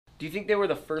Do you think they were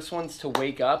the first ones to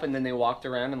wake up and then they walked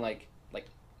around and like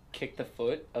kick the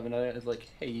foot of another? It's like,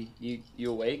 hey, you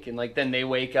awake? And like then they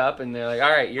wake up and they're like, all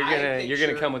right, you're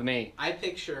gonna come with me. I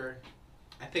picture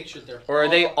they're or are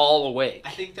they all awake?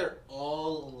 I think they're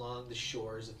all along the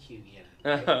shores of Cuneta,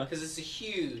 right? Because it's a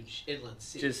huge inland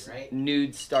sea, just right?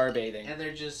 Nude star bathing, and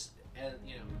they're just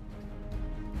you know.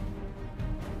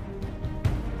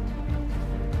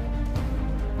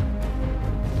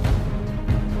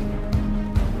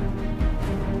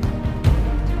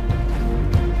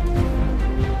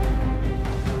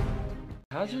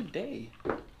 How's your day?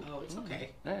 Oh, it's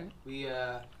okay. All right. We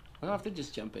I'll have to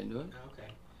just jump into it. Okay.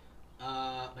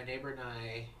 My neighbor and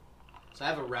I. So I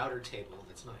have a router table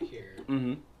that's not here,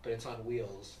 but it's on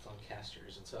wheels, it's on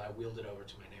casters, and so I wheeled it over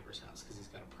to my neighbor's house because he's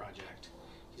got a project.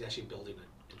 He's actually building an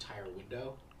entire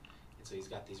window, and so he's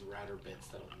got these router bits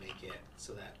that'll make it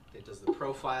so that it does the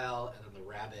profile and then the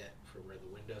rabbet for where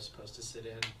the window's supposed to sit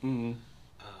in.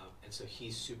 And so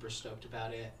he's super stoked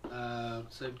about it.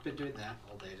 So I've been doing that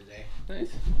all day today.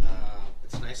 Nice.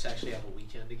 It's nice to actually have a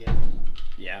weekend again.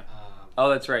 Yeah. Oh,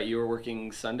 that's right. You were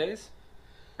working Sundays?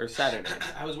 Or Saturdays?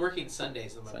 I was working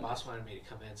Sundays, and my boss wanted me to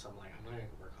come in, so I'm like, I'm not going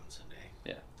to work on Sunday.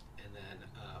 Yeah. And then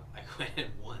I went in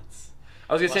once.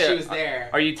 I was going to say, she was there.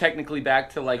 Are you technically back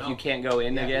to like you can't go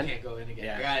in again? You can't go in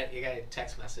again. Yeah. You got a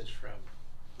text message from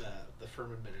the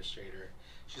firm administrator.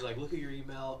 She's like, look at your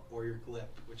email or your GLIP,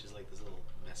 which is like this little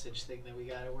message thing that we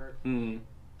got at work. And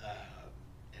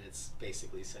it's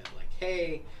basically said like,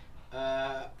 hey,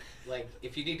 like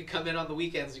if you need to come in on the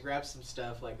weekends to grab some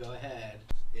stuff, like go ahead.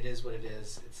 It is what it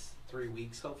is. It's 3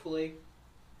 weeks, hopefully,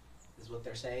 is what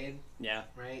they're saying. Yeah.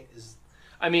 Right?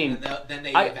 I mean, then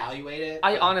they evaluate it.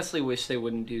 I honestly wish they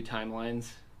wouldn't do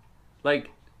timelines. Like,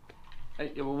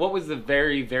 what was the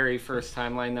very, very first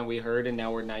timeline that we heard, and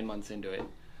now we're 9 months into it?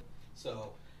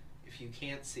 So, if you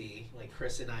can't see, like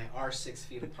Chris and I are 6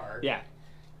 feet apart. Yeah.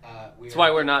 That's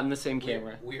why we're not in the same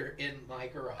camera. We're in my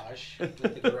garage with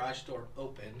the garage door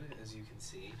open, as you can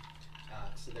see.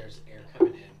 So there's air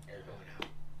coming in, air going out.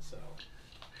 So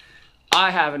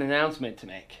I have an announcement to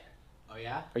make. Oh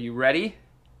yeah? Are you ready?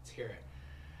 Let's hear it.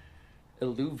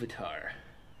 Iluvatar.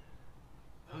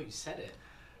 Oh, you said it.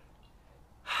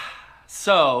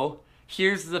 So,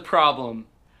 here's the problem.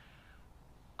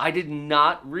 I did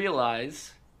not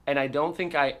realize, and I don't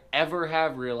think I ever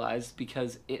have realized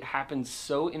because it happens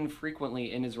so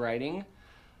infrequently in his writing,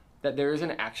 that there is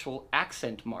an actual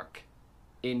accent mark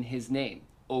in his name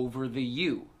over the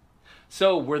U.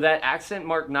 So were that accent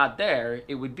mark not there,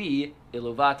 it would be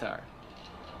Iluvatar.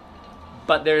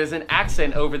 But there is an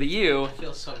accent over the U. I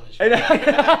feel so much better.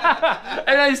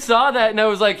 And I saw that and I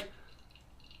was like,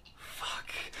 fuck.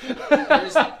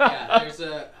 There's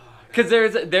a... Because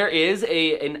there is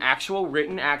an actual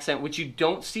written accent, which you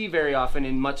don't see very often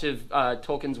in much of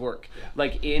Tolkien's work. Yeah.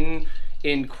 Like in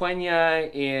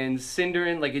Quenya, in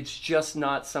Sindarin, like it's just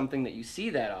not something that you see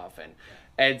that often.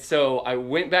 Yeah. And so I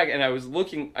went back and I was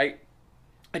looking, I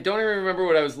don't even remember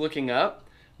what I was looking up,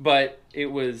 but it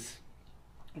was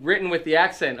written with the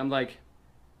accent. I'm like,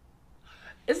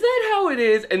 is that how it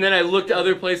is? And then I looked at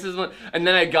other places, and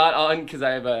then I got on, because I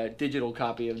have a digital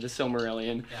copy of the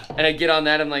Silmarillion, and I get on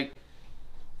that, I'm like,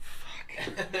 fuck.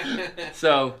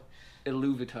 So,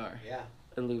 Iluvatar. Yeah.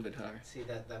 Iluvatar. See,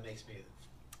 that makes me...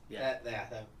 Yeah.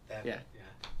 Yeah.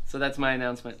 So that's my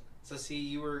announcement. So see,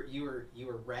 you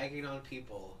were ragging on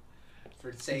people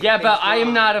for saying... Yeah, but I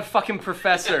am not a fucking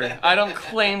professor. I don't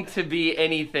claim to be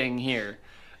anything here.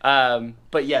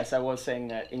 But yes, I was saying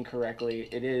that incorrectly.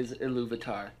 It is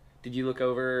Iluvatar. Did you look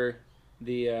over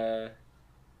the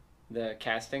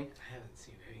casting? I haven't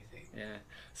seen anything. Yeah.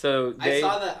 So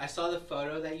I saw the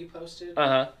photo that you posted.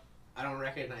 I don't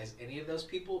recognize any of those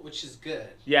people, which is good.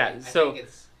 Yeah. I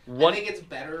think it's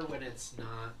better when it's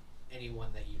not anyone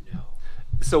that you know.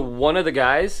 So one of the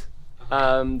guys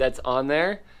that's on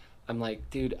there, I'm like,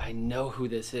 dude, I know who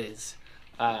this is,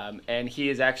 and he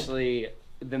is actually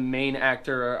the main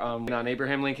actor on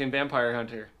Abraham Lincoln Vampire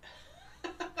Hunter.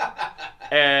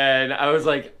 And I was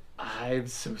like, I'm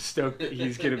so stoked that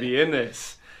he's going to be in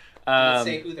this. Did they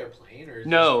say who they're playing? Or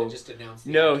no. Just announced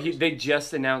They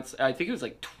just announced, I think it was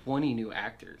like 20 new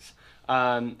actors.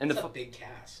 And it's a big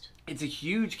cast. It's a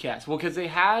huge cast. Well, because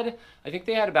I think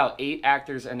they had about 8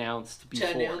 actors announced before.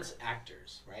 To announce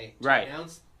actors, right? Right. To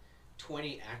announce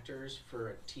 20 actors for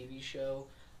a TV show,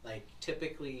 like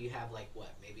typically you have like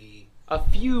what, maybe... A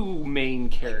few main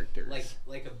characters.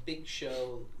 Like a big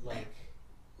show like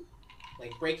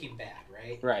Breaking Bad,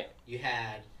 right? Right. You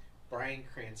had Bryan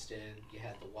Cranston, you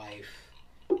had the wife,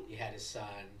 you had his son,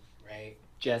 right?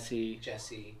 Jesse.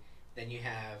 Then you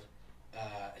have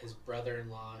his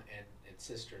brother-in-law and and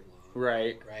sister-in-law.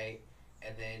 Right. Right?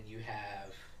 And then you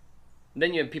have...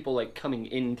 Then you have people, like, coming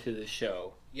into the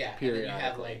show. Yeah,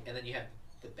 periodically. and then you have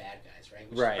the bad guys, right?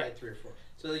 Which Right. is probably 3 or 4.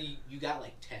 So you got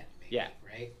like 10, maybe, yeah.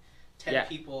 right? 10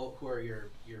 people who are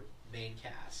your main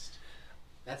cast.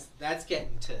 That's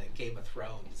getting to Game of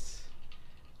Thrones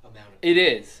amount of people. It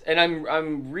is, and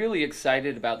I'm really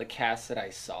excited about the cast that I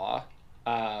saw.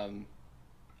 I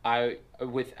don't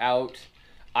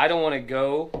want to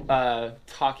go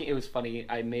talking. It was funny.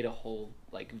 I made a whole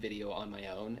like video on my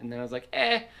own, and then I was like,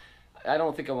 I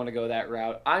don't think I want to go that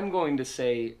route. I'm going to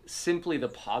say simply the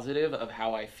positive of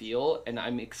how I feel, and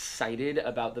I'm excited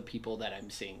about the people that I'm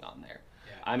seeing on there.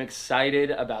 Yeah. I'm excited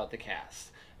about the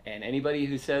cast, and anybody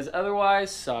who says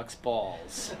otherwise sucks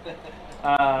balls.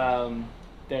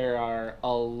 There are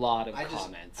a lot of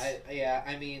comments.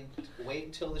 I mean, wait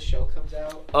until the show comes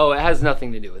out. Oh, it has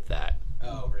nothing to do with that.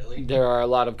 Oh, really? There are a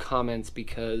lot of comments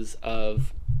because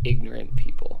of ignorant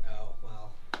people. Oh,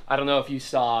 well. I don't know if you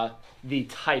saw the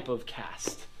type of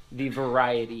cast, the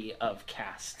variety of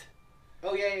cast.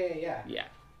 Oh, yeah. Yeah.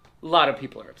 A lot of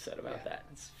people are upset about that.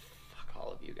 It's, fuck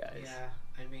all of you guys. Yeah,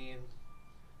 I mean...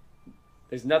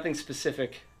 There's nothing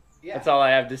specific. Yeah. That's all I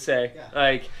have to say. Yeah.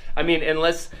 Like, I mean,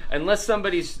 unless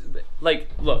somebody's... Like,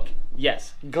 look,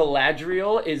 yes,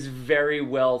 Galadriel is very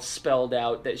well spelled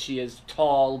out that she is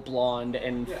tall, blonde,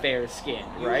 and fair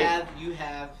skinned, right? You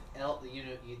have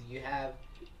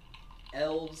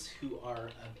elves who are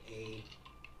of a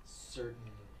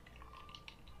certain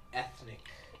ethnic.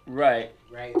 Right.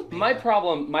 Right. My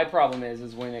problem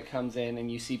is when it comes in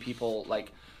and you see people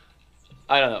like,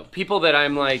 I don't know, people that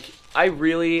I'm like, I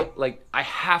really like, I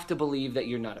have to believe that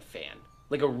you're not a fan,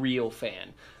 like a real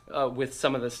fan, with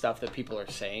some of the stuff that people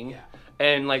are saying. Yeah.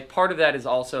 And like part of that is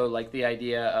also like the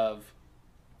idea of,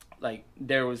 like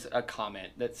there was a comment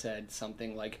that said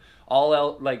something like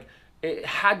it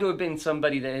had to have been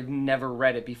somebody that had never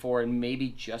read it before and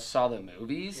maybe just saw the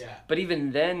movies. Yeah. But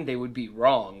even then, they would be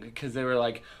wrong because they were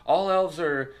like, all elves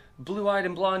are blue-eyed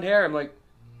and blonde hair. I'm like,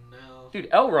 no. Dude,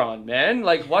 Elrond, man.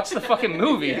 Like, watch the fucking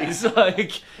movies.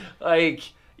 Like,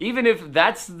 even if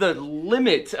that's the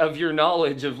limit of your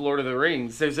knowledge of Lord of the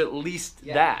Rings, there's at least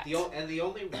that. And the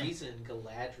only reason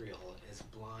Galadriel is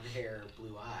blonde hair,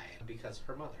 blue eye, because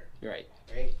her mother. Right.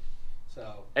 Right?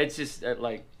 So. It's just,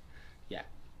 yeah.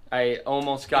 I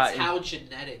almost got... It's how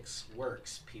genetics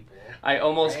works, people. I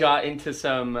almost got into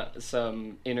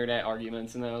some internet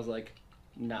arguments, and then I was like,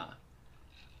 nah.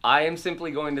 I am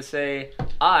simply going to say,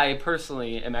 I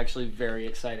personally am actually very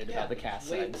excited about the cast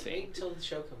that I'm seeing. Wait until the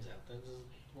show comes out. Then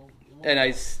and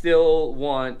I still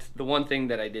want... The one thing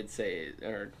that I did say,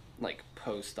 or like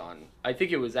post on... I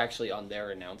think it was actually on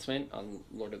their announcement on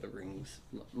Lord of the Rings.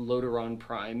 Loderon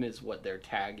Prime is what their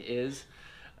tag is.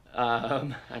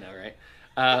 I know, right?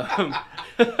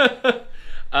 I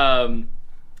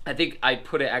think I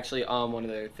put it actually on one of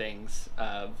their things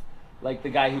of like the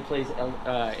guy who plays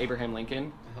Abraham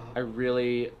Lincoln.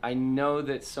 I know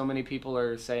that so many people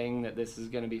are saying that this is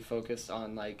going to be focused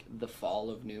on like the fall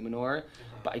of Numenor,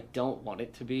 but I don't want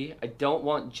it to be. I don't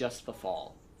want just the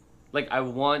fall. Like I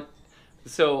want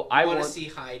to see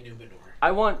High Numenor.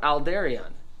 I want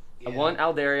Aldarion. Yeah. I want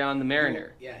Aldarion the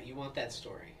Mariner. You want that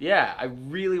story. Yeah, I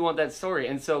really want that story.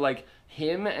 And so, like,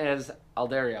 him as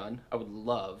Aldarion, I would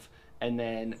love. And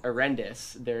then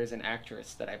Arendis, there's an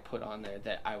actress that I put on there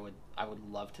that I would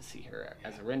love to see her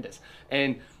as Arendis.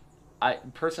 And I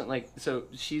personally, like, so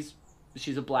she's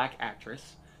a black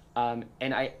actress. And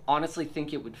I honestly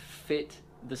think it would fit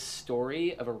the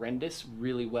story of Arendis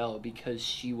really well because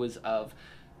she was of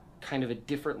kind of a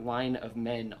different line of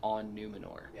men on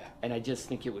Numenor. Yeah. And I just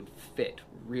think it would fit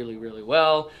really, really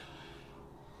well.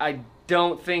 I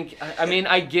don't think... I mean,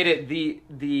 I get it.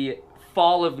 The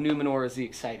fall of Numenor is the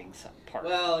exciting part.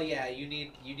 Well, yeah, you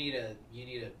need a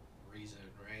reason,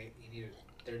 right?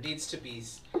 There needs to be...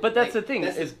 But that's the thing.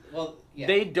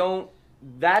 They don't...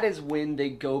 That is when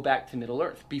they go back to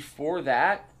Middle-earth. Before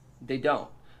that, they don't.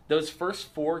 Those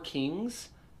first 4 kings...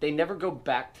 They never go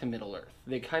back to Middle-earth.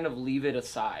 They kind of leave it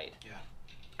aside. Yeah.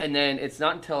 And then it's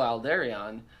not until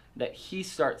Aldarion that he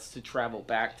starts to travel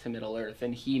back to Middle-earth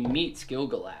and he meets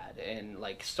Gil-galad and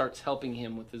like starts helping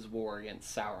him with his war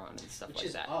against Sauron and stuff like that. Which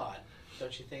is odd,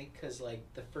 don't you think? Because like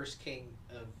the first king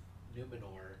of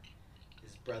Numenor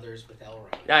is brothers with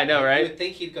Elrond. Yeah, I know, right? You would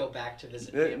think he'd go back to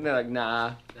visit him. They're like, nah.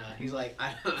 Nah, he's like,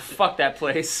 I don't... Fuck that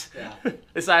place. Yeah.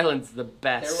 This island's the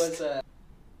best.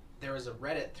 There was a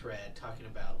Reddit thread talking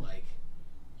about like,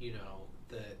 you know,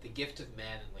 the gift of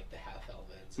man and like the half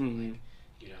elves and like,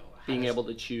 you know, being able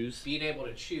to choose,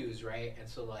 right? And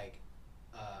so like,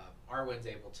 Arwen's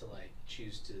able to like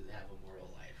choose to have a moral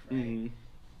life, right?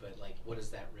 but like, what does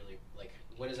that really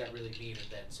mean?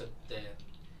 And then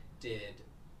did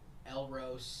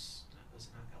Elros? No, was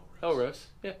it not Elros? Elros,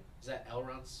 yeah. Is that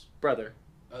Elrond's brother?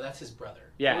 Oh, that's his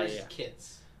brother. Yeah, Or his yeah.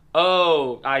 kids.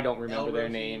 Oh, I don't remember their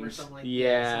Elrohim names. Or something like,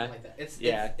 yeah. something like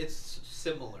that. It's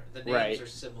similar. The names are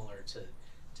similar to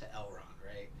Elrond,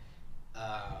 right?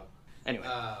 Anyway.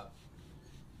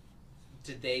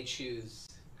 Did they choose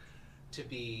to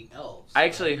be elves? I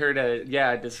actually heard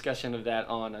a discussion of that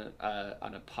on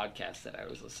a podcast that I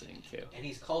was listening to. And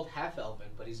he's called half elven,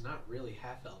 but he's not really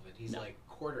half elven. He's like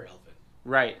quarter elven.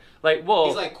 Right. Like, well,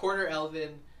 he's like quarter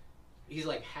elven. He's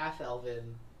like half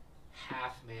elven,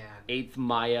 half man. Eighth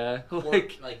Maya. Quarter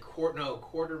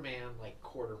man, like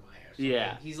quarter Maya.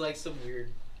 Yeah. He's like some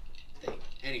weird thing.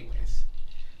 Anyways,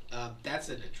 that's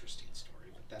an interesting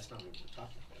story, but that's not what we're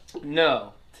talking about.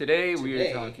 No. Today we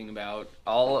are talking about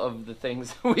all of the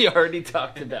things we already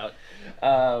talked about.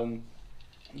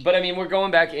 But I mean, we're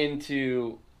going back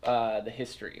into the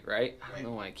history, right? I don't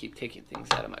know why I keep taking things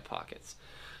out of my pockets.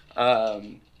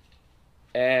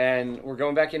 And we're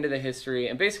going back into the history,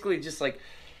 and basically just like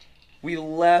we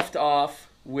left off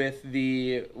with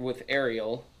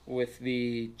Ariel, with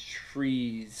the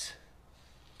trees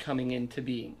coming into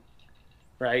being,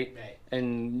 right?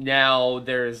 And now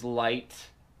there's light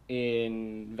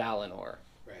in Valinor,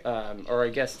 or I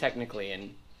guess technically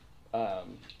in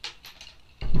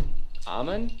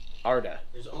Aman? Arda.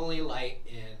 There's only light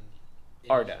in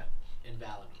Arda. In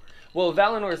Valinor. Well,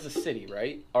 Valinor is the city,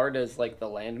 right? Arda is like the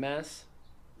landmass.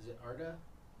 Is it Arda?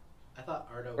 I thought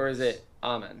Arda was... Or is it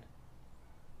Aman?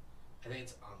 I think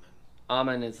it's Aman.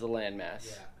 Aman is the landmass.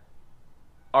 Yeah.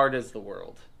 Arda is the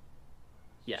world.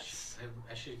 Yes.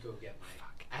 I should go get my...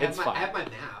 Fine. I have my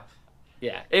map.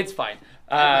 Yeah, it's fine.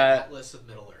 I have my Atlas of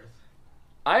Middle Earth.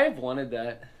 I've wanted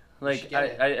that. Like,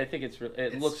 I think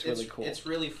it looks really cool. It's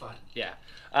really fun. Yeah.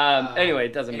 Anyway,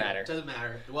 it doesn't matter. It doesn't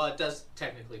matter. Well, it does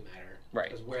technically matter.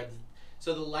 Right.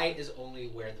 So the light is only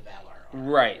where the Valar are.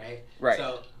 Right.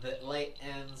 So the light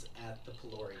ends at the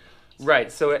Pelori Mountains.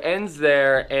 Right. So it ends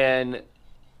there, and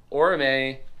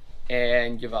Orome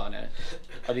and Yavanna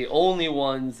are the only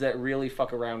ones that really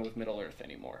fuck around with Middle Earth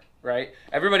anymore. Right?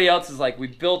 Everybody else is like, we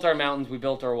built our mountains, we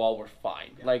built our wall, we're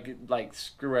fine. Yeah. Like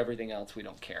screw everything else, we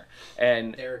don't care.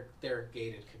 And they're a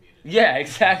gated community. Yeah,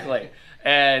 exactly.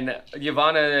 And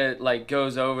Yavanna like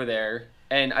goes over there,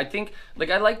 and I think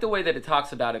I like the way that it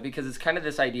talks about it, because it's kind of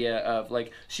this idea of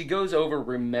like she goes over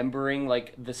remembering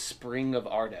like the spring of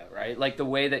Arda, right? Like the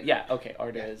way that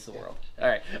Arda is the world. All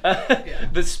right.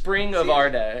 The spring of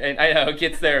Arda, and I know it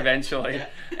gets there eventually.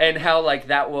 And how like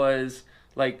that was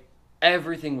like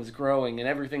everything was growing and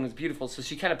everything was beautiful, so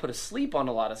she kind of put a sleep on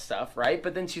a lot of stuff, right?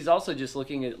 But then she's also just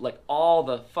looking at like all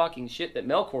the fucking shit that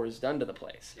Melkor has done to the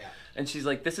place. Yeah. And she's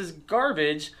like, this is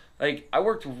garbage. Like, I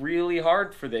worked really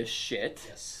hard for this shit.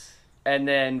 Yes. And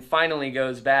then finally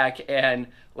goes back and,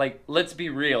 like, let's be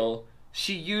real,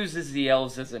 she uses the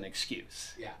elves as an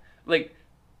excuse. Yeah. Like,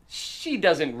 she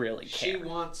doesn't really care. She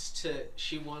wants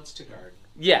to garden.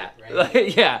 Yeah.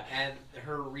 Right? Yeah. And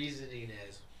her reasoning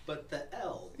is, but the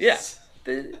elves. Yeah.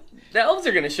 The elves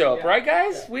are gonna show up, right,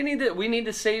 guys? Yeah. We need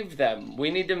to save them. We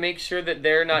need to make sure that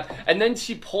they're not. And then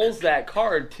she pulls that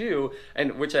card too,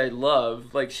 and which I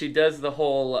love. Like she does the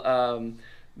whole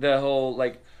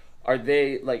like,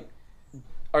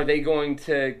 are they going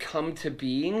to come to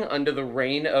being under the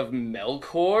reign of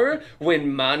Melkor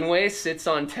when Manwë sits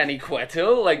on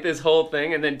Taniqueto? Like this whole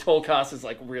thing, and then Tolkas is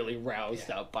like really roused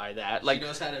up by that. Like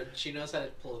she knows how to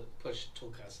push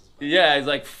Tolkas's buttons. Yeah, he's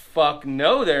like, fuck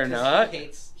no, they're not.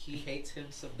 He hates him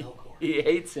some Melkor. He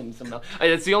hates him some Melkor.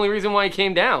 That's the only reason why he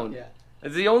came down. Yeah.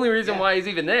 That's the only reason why he's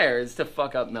even there, is to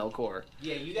fuck up Melkor.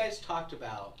 Yeah, you guys talked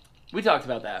about... We talked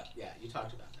about that. Yeah, you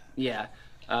talked about that. Yeah.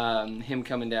 Him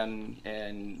coming down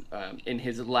and in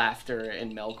his laughter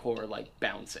and Melkor like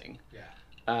bouncing. Yeah.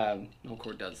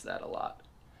 Melkor does that a lot.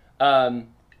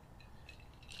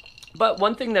 But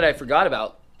one thing that I forgot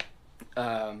about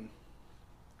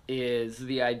is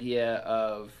the idea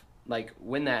of like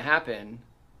when that happened,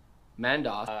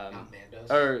 Mandos.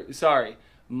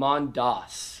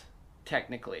 Mondas,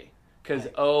 technically, because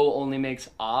O only makes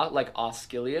A, like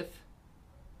Osgiliath.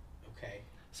 Okay.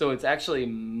 So it's actually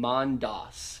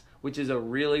Mondas, which is a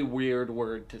really weird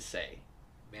word to say.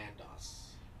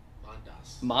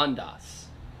 Mondas.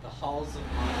 The halls of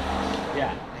Mondas.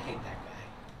 Yeah. I hate that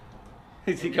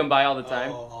guy. Does he come by all the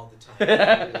time? Oh, all the time. I really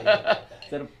hate that guy.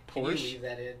 Is that a Porsche? Can you leave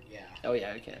that in? Yeah. Oh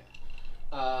yeah, I can.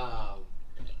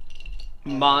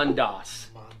 Mondas.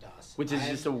 Which is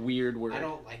just a weird word. I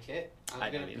don't like it.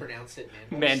 I'm going to pronounce it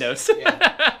Mandos.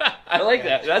 Yeah. I like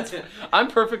that. I'm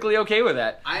perfectly okay with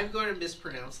that. I'm going to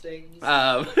mispronounce things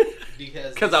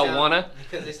because I wanna.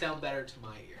 Because they sound better to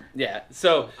my ear. Yeah.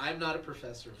 So I'm not a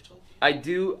professor of Tolkien.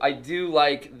 I do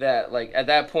like that. Like at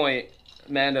that point,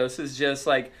 Mandos is just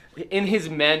like in his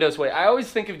Mandos way. I always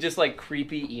think of just like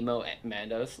creepy emo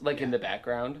Mandos, like in the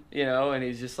background, you know, and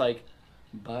he's just like,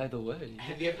 by the way.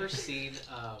 Have you ever seen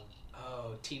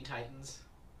Teen Titans?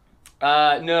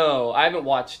 No, I haven't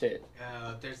watched it.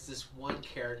 There's this one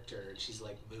character, and she's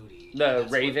like moody. The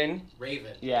Raven?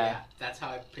 Raven. Yeah. That's how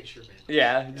I picture Mandos.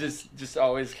 Yeah, just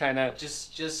always kind of...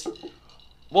 Just...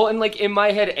 Well, and like in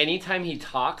my head, anytime he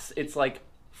talks, it's like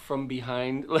from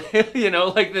behind, you know,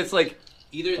 like this like,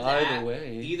 either by that, the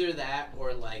way. Either that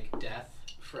or like Death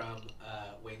from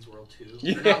Wayne's World 2.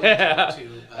 Yeah.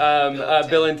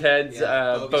 Bill and Ted's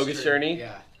Bogus Journey.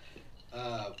 Yeah.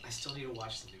 I still need to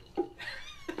watch the new one.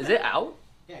 Is it out?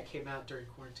 Yeah, it came out during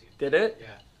quarantine. Did it? Yeah.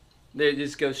 They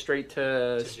just go straight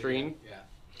to stream?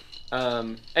 Yeah.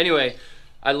 Anyway,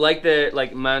 I like the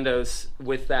like Mandos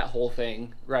with that whole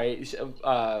thing, right?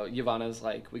 Yavanna's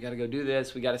like, we gotta go do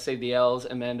this, we gotta save the elves,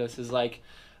 and Mandos is like,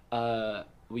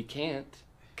 we can't,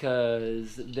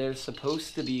 because they're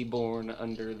supposed to be born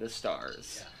under the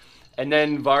stars. Yeah. And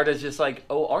then Varda's just like,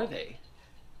 oh, are they?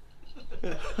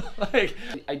 Like,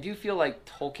 I do feel like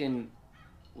Tolkien,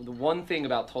 the one thing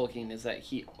about Tolkien is that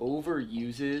he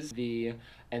overuses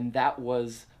and that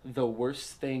was the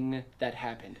worst thing that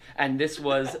happened, and this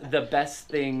was the best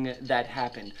thing that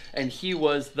happened, and he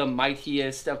was the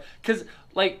mightiest of, because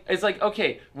like it's like,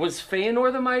 okay, was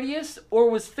Feanor the mightiest, or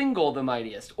was Thingol the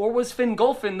mightiest, or was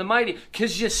Fingolfin the mightiest?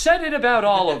 Because you said it about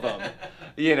all of them,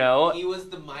 you know. He was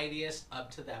the mightiest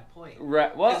up to that point,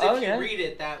 right? Well, because if you read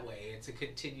it that way, it's a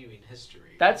continuing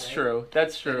history. That's right? true.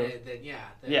 That's true. Then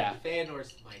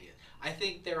Feanor's the mightiest. I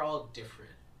think they're all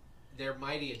different. They're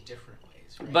mighty in different ways.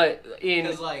 Right? But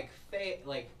because like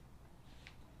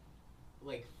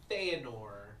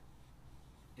Feanor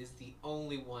is the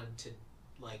only one to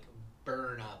like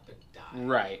burn up and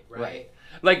die. Right.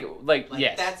 Like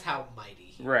yes. That's how mighty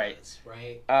he was.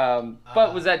 Right.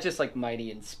 But was that just like mighty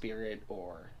in spirit,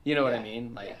 or you know what I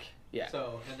mean? Like yeah.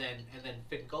 So and then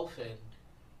Fingolfin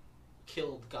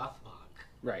killed Gothmog.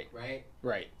 Right.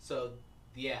 So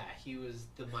yeah, he was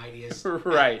the mightiest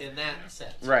right. in that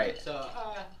sense. Right. So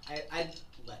I'd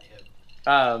let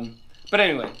him. But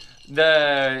anyway,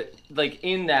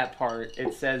 in that part,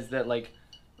 it says that like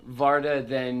Varda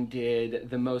then did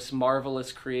the most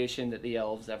marvelous creation that the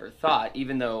elves ever thought,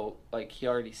 even though like he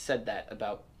already said that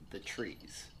about the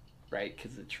trees, right?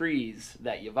 Because the trees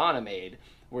that Yavanna made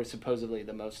were supposedly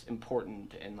the most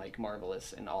important and like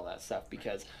marvelous and all that stuff,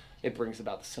 because it brings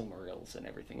about the Silmarils and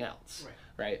everything else,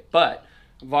 right? But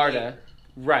Varda,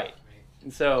 right.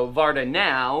 And so Varda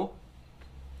now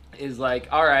is like,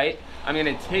 all right, I'm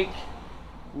gonna take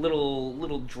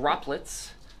little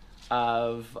droplets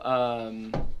of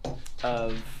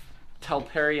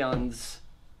Talperion's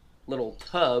little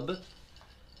tub,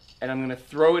 and I'm gonna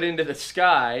throw it into the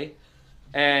sky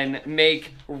and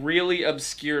make really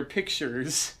obscure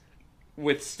pictures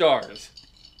with stars.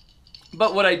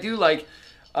 But what I do like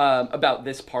about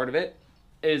this part of it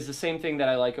is the same thing that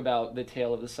I like about the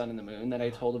Tale of the Sun and the Moon that I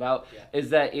told about,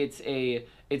 is that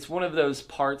it's one of those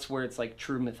parts where it's like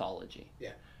true mythology.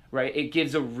 Yeah. Right? It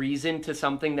gives a reason to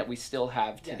something that we still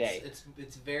have today.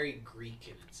 It's very Greek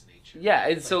in its nature. Yeah,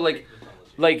 and so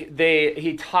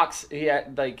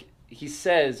he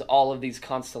says all of these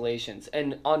constellations,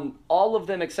 and on all of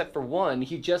them except for one,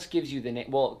 he just gives you the name.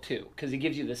 Well, two, because he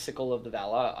gives you the sickle of the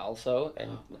Vala also,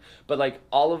 but like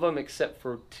all of them except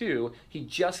for two, he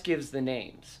just gives the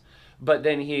names. But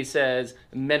then he says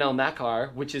Menel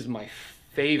Makar, which is my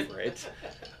favorite,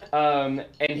 and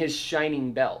his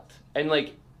shining belt, and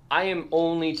like I am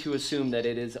only to assume that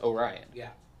it is Orion.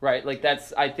 Yeah. Right? Like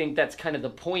I think that's kind of the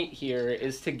point here,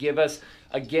 is to give us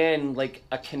again like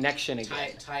a connection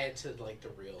again. Tie it to like the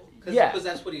real. Because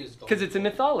that's what he was going for. Because it's a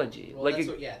mythology. Well, that's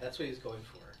what he was going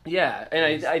for. Yeah,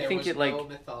 and I think it like no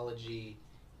mythology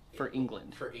for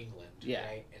England. Yeah.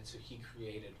 Right? And so he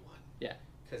created one. Yeah.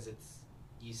 Because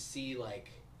you see like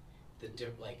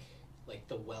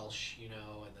the Welsh, you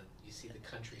know, and then you see the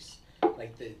countries,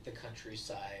 like the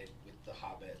countryside with the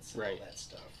hobbits and all that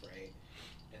stuff, right?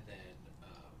 And then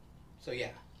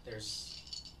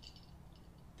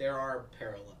there are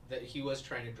parallel that he was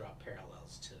trying to draw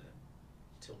parallels to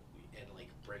and like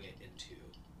bring it into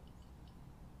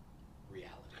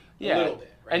reality a little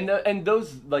bit, right? And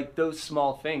those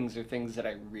small things are things that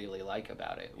I really like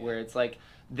about it, where it's like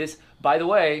this, by the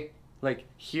way, like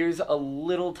here's a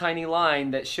little tiny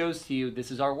line that shows to you this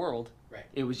is our world. Right.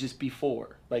 It was just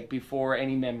before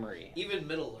any memory. Even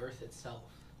Middle Earth itself.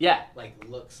 Yeah. Like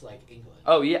looks like England.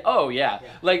 Oh yeah. Oh yeah. Yeah.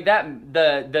 Like that.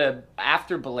 The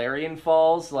after Balerion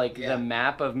falls, like Yeah. the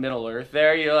map of Middle Earth.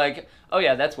 There, you're like, oh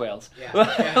yeah, that's Wales.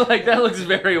 Yeah. Like that looks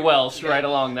very Welsh Yeah. right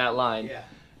along that line. Yeah.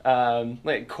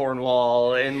 Like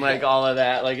Cornwall and like all of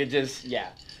that. Like it just yeah.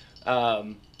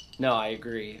 No, I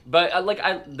agree. But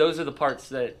those are the parts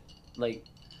that like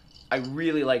I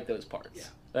really like those parts. Yeah.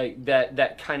 Like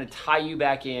that kind of tie you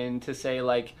back in to say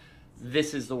like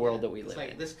this is the world that we live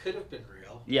like in. this could have been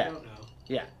real. Yeah. I don't know.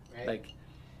 Yeah. Right? Like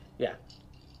yeah.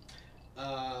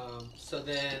 So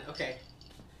then okay.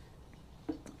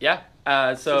 Yeah.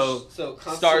 So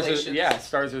stars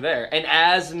are there. And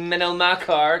as Menel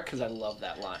Malkar, because I love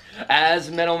that line,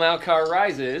 as Menel Malkar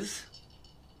rises,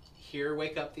 here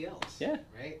wake up the elves. Yeah.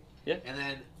 Right? Yeah. And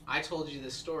then I told you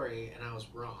this story and I was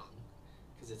wrong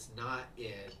because it's not in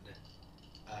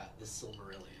the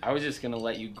Silmarillion. I was just gonna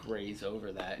let you graze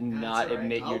over that and No, not it's all right.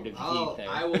 admit your defeat there.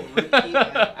 I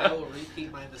will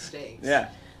repeat my mistakes. Yeah.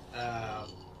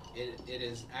 It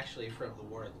is actually from the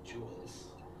War of the Jewels,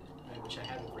 right, which I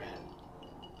haven't read.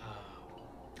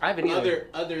 I haven't either.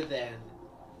 Other than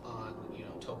on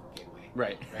Tolkien Gateway.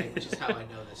 Right. Right, which is how I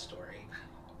know this story.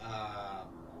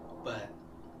 But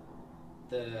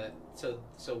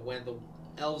so when the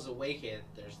elves awaken,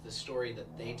 there's the story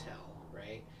that they tell,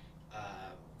 right?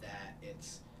 That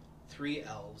it's 3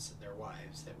 elves and their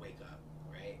wives that wake up,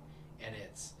 right? And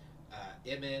it's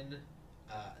Imin,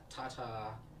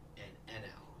 Tata, and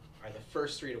Enel are the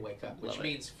first 3 to wake up, which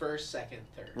means first, second,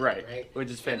 third. Right.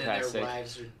 Which is fantastic. And then their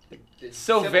wives are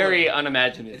so similar, very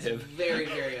unimaginative. It's very,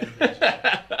 very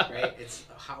unimaginative. Right? It's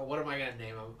what am I gonna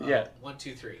name them? 1,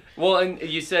 2, 3. Well, and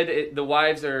you said the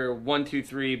wives are 1, 2,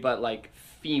 3, but like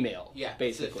female. Yeah,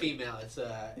 basically. It's a female.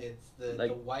 It's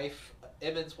the wife.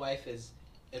 Imin's wife is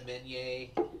Emenye,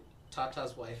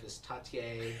 Tata's wife is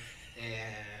Tatye,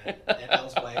 and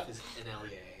Enel's wife is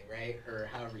Enelye, right? Or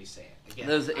however you say it. Again,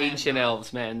 those ancient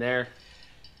elves, man, they're...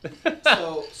 but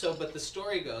the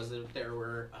story goes that there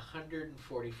were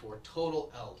 144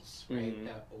 total elves, right,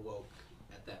 that awoke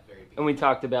at that very beginning. And we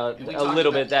talked about a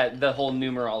little bit that the whole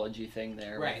numerology thing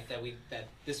there. Right,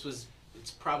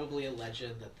 it's probably a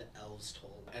legend that the elves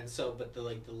told. And so, but the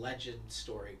legend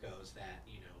story goes that,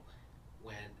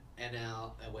 when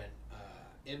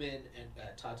Imin and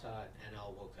Tata and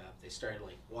Enel woke up, they started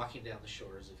walking down the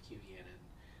shores of Cuvianan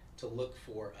to look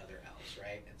for other elves,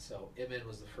 right? And so Imin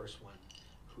was the first one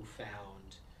who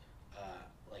found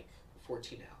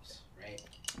 14 elves, right?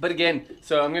 But again,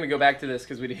 so I'm gonna go back to this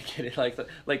because we didn't get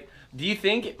it. Do you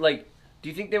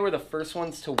think they were the first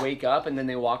ones to wake up and then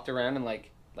they walked around and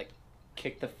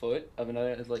kick the foot of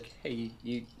another? It's like, hey,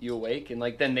 you awake, and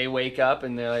then they wake up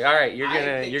and they're like, all right, you're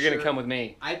gonna come with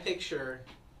me. I picture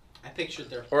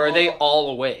they're or are they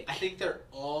all awake? I think they're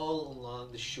all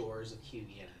along the shores of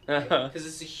Cuvianan, right? Because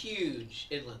it's a huge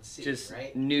inland sea, just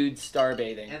right? Nude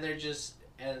starbathing, and they're just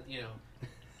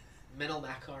Menel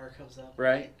Makar comes up,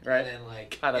 right? And then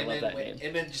God, I love that name.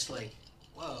 Imin just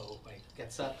whoa,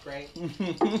 gets up, right? and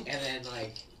then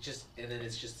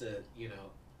it's just a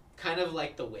kind of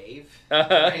like the wave,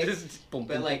 right? Boom,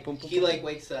 but boom, boom, he boom.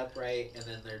 wakes up, right? And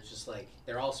then they're just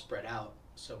they're all spread out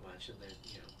so much, and then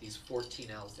these 14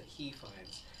 elves that he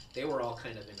finds, they were all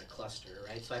kind of in a cluster,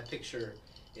 right? So I picture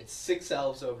it's 6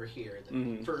 elves over here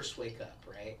that first wake up,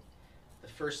 right? The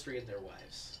first 3 and their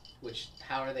wives. Which,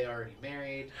 how are they already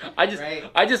married? I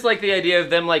just like the idea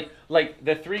of them like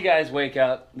the 3 guys wake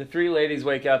up, the 3 ladies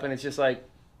wake up, and it's just like,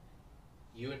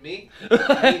 you and me? Me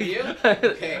and you?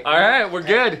 Okay. All right, we're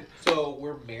good. So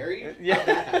we're married?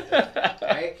 Yeah.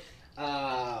 Right?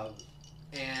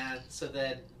 And so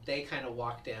then they kind of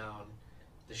walk down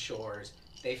the shores.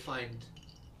 They find,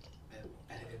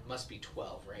 it must be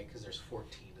 12, right? Because there's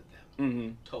 14 of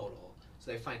them total.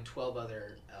 So they find 12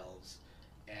 other elves,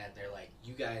 and they're like,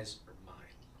 you guys are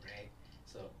mine, right?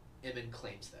 So Imin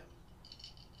claims them.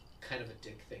 Kind of a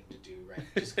dick thing to do, right?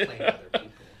 Just claim other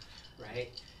people, right?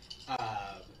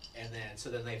 And then, so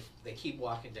then they keep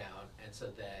walking down, and so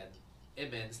then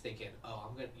Imin's thinking, oh,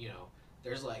 I'm gonna,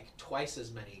 there's twice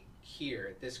as many here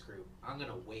at this group. I'm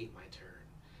gonna wait my turn,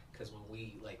 because when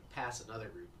we pass another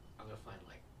group, I'm gonna find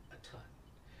a ton,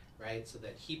 right? So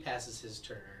that he passes his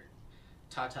turn.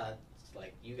 Tata's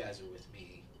you guys are with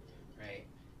me, right?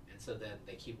 And so then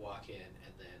they keep walking,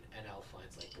 and then Enel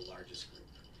finds the largest group,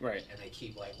 right? And they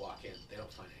keep walking. They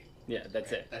don't find any more. Yeah,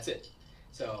 that's right? it. That's it.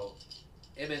 So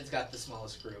Imin's got the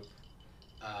smallest group,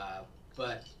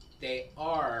 but they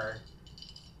are,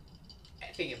 I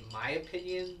think, in my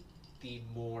opinion, the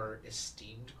more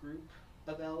esteemed group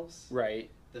of elves. Right.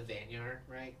 The Vanyar,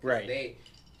 right? Right.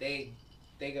 They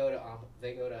go to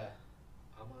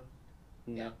Amon.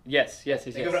 No. Yeah. Yes.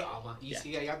 They go to Amon. You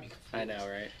see, I got me confused. I know,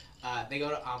 right? They go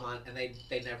to Amon, and they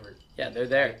never. Yeah, they're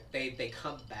there. They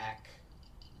come back.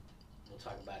 We'll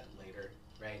talk about it later,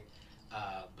 right?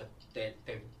 But they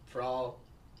for all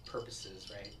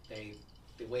purposes, right? They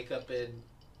wake up in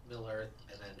Middle Earth,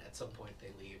 and then at some point they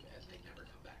leave, and they never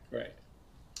come back. Right.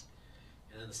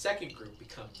 And then the second group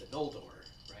becomes the Noldor,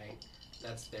 right?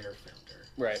 That's their founder.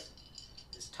 Right.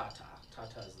 Is Tata.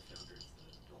 Tata is the founder of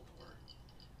the Noldor.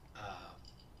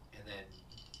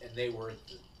 And they were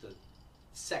the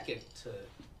second to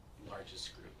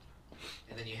largest group.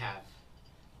 And then you have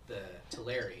the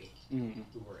Teleri,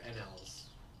 who were Enel's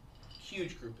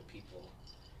huge group of people,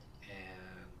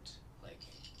 and like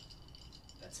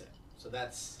that's it. So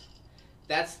that's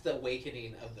the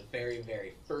awakening of the very,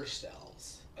 very first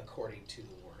elves, according to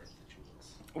the War of the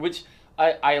Jewels. Which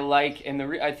I like, and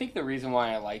I think the reason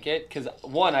why I like it, because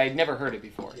one, I had never heard it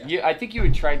before. Yeah. I think you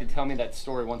had tried to tell me that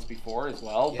story once before as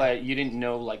well, Yeah. but you didn't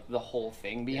know like the whole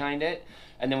thing behind it.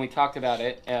 And then we talked about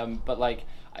it, but like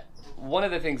one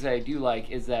of the things that I do like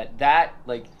is that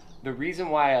like the reason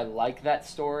why I like that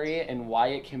story and why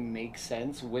it can make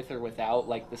sense with or without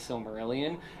like the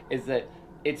Silmarillion is that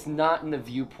it's not in the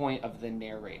viewpoint of the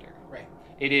narrator. Right.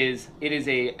 It is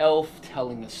a elf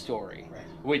telling the story, Right.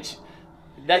 which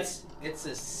that's it's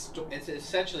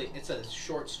essentially a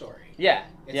short story. yeah.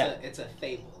 It's a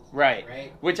fable. Right.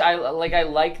 Right. Which I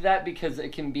like that because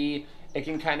it can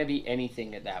kind of be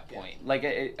anything at that point. Yeah. Like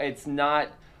it's not.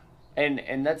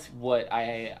 And that's what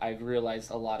I've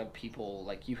realized a lot of people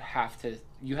like you have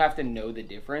to know the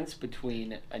difference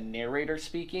between a narrator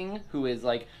speaking who is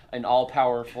like an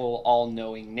all-powerful,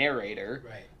 all-knowing narrator,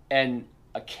 right, and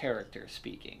a character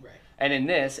speaking. Right. And in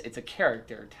this, it's a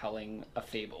character telling a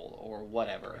fable or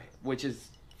whatever, right, which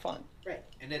is fun. Right.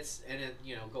 And it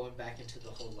going back into the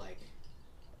whole like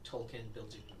Tolkien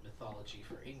building mythology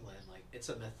for England, like it's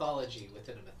a mythology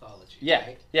within a mythology. Yeah.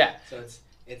 Right? Yeah. So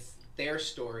it's their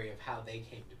story of how they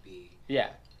came to be. Yeah.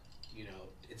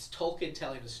 It's Tolkien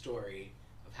telling the story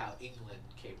of how England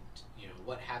came to,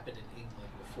 what happened in England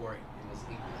before it was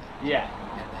England. Yeah.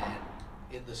 And then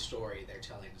in the story, they're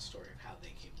telling the story of how they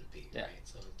came to be, yeah. right?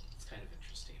 So it's kind of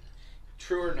interesting.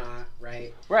 True or not,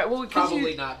 right? Right. Well,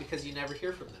 probably not because you never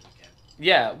hear from them again.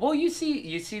 Yeah. Well, you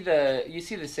see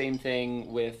the same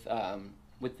thing with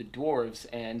the dwarves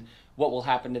and what will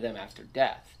happen to them after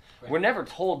death. Right. We're never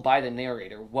told by the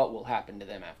narrator what will happen to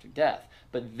them after death,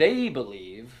 but they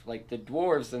believe, like the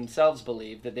dwarves themselves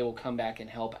believe, that they will come back and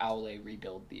help Aule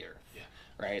rebuild the earth. Yeah.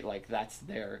 Right? Like that's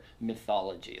their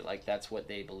mythology. Like that's what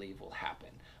they believe will happen.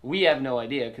 We have no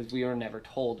idea because we were never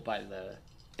told by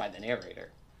the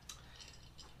narrator.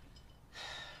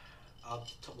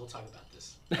 We'll talk about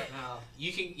this. Now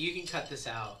you can cut this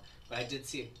out, but I did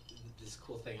see this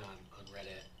cool thing on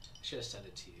Reddit. I should have sent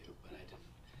it to you, but I didn't.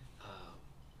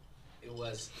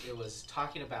 It was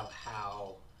talking about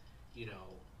how,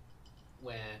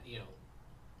 when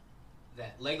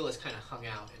that Legolas kind of hung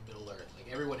out in Middle Earth. Like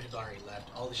everyone had already left.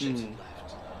 All the ships had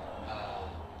left. Oh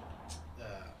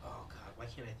God, why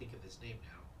can't I think of his name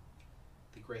now?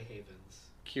 The Grey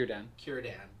Havens. Círdan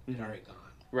had already gone.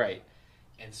 Right.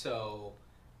 And so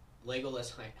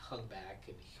Legolas hung back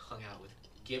and he hung out with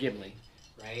Gimli,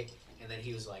 right? And then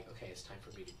he was like, okay, it's time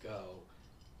for me to go.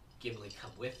 Gimli,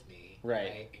 come with me.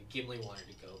 Right. And Gimli wanted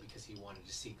to go because he wanted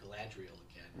to see Galadriel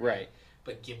again. Right.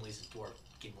 But Gimli's a dwarf.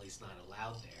 Gimli's not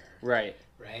allowed there. Right.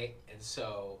 Right? And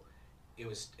so it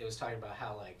was talking about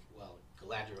how, like, well,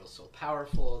 Galadriel's so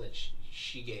powerful that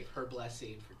she gave her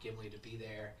blessing for Gimli to be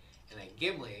there. And then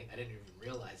Gimli, I didn't even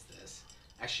realize this,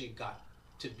 actually got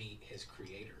to meet his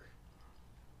creator.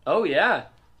 Oh, yeah.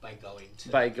 By going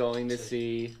to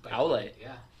see Aule.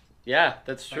 Yeah. Yeah,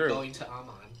 that's true. By going to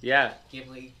Amon. Yeah.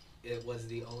 Gimli was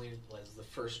the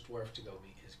first dwarf to go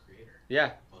meet his creator.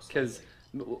 Yeah. Because,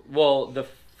 well, the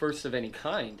first of any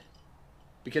kind.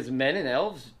 Because men and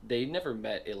elves, they never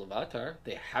met Iluvatar.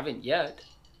 They haven't yet.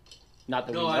 Not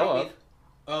that we know of.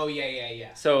 Oh,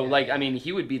 yeah. So, yeah. I mean,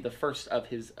 he would be the first of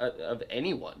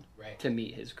anyone right. to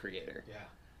meet his creator. Yeah.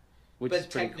 Which is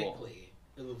pretty cool. But technically,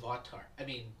 Iluvatar, I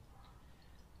mean...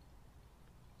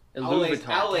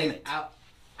 Iluvatar,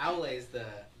 Aule is the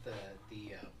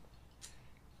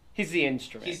he's the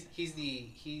instrument. He's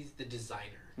the designer.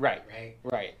 Right.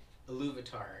 Right.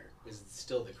 Iluvatar was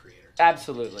still the creator.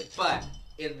 Absolutely. But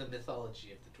in the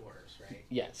mythology of the dwarves, right?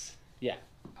 Yes. Yeah.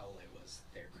 Aule was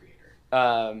their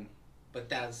creator. But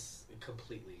that's a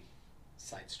completely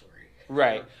side story.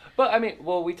 Right. But I mean,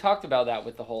 well, we talked about that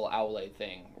with the whole Aule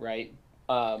thing, right?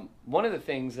 One of the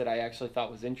things that I actually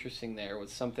thought was interesting there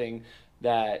was something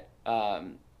that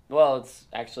well, it's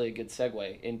actually a good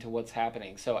segue into what's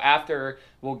happening. So after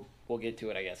we'll we'll get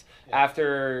to it, I guess. Yeah.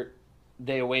 After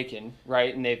they awaken,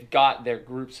 right, and they've got their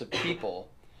groups of people,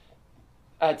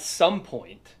 at some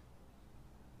point,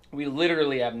 we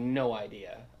literally have no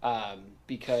idea,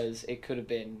 because it could have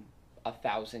been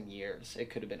 1,000 years. It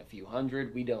could have been a few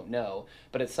hundred. We don't know.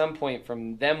 But at some point,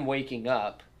 from them waking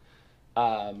up,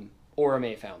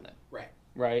 Orome found them. Right.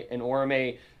 Right? And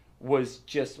Orome was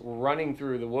just running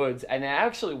through the woods. And it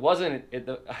actually wasn't,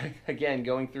 again,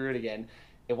 going through it again,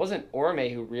 it wasn't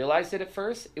Orome who realized it at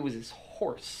first. It was his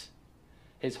horse.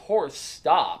 His horse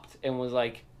stopped and was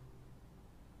like,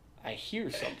 I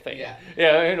hear something. Yeah.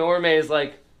 Yeah, and Orome is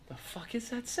like, the fuck is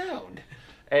that sound?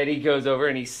 And he goes over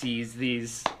and he sees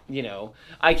these,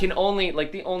 I can only,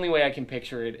 like, the only way I can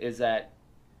picture it is that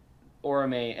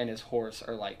Orome and his horse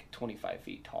are like 25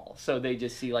 feet tall. So they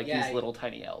just see like these little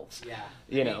tiny elves. Yeah.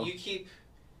 You keep,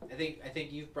 I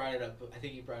think you've brought it up, I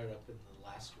think you brought it up in the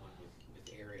last one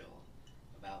with Ariel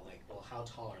about like, well, how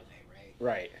tall are they, right?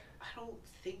 Right. I don't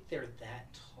think they're that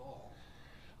tall.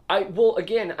 I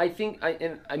think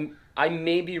I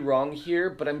may be wrong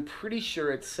here, but I'm pretty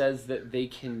sure it says that they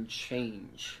can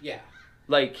change. Yeah.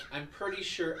 Like I'm pretty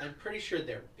sure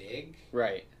they're big.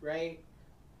 Right. Right?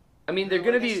 I mean, they're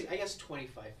going to be... I guess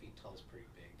 25 feet tall is pretty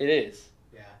big. It is.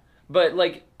 Yeah. But,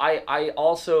 like, I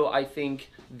think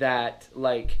that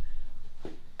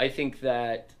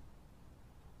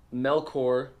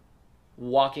Melkor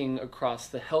walking across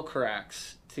the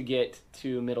Helcarax to get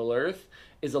to Middle-earth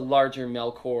is a larger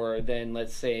Melkor than,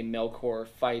 let's say, Melkor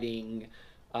fighting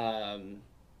Fingolfin.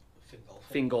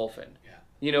 Yeah.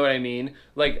 You know what I mean?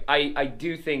 Like, I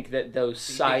do think that those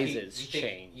sizes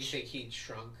change. You think he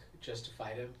shrunk just to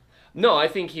fight him? No, I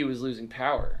think he was losing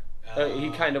power. He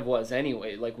kind of was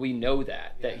anyway. Like, we know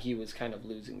that he was kind of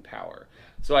losing power. Yeah.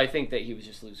 So I think that he was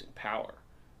just losing power.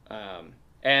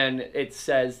 And it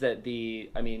says that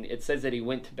it says that he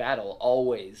went to battle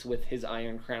always with his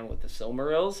iron crown with the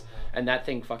Silmarils, and that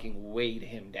thing fucking weighed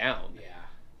him down.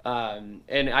 Yeah.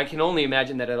 And I can only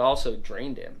imagine that it also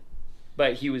drained him.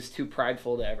 But he was too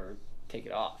prideful to ever take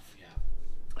it off.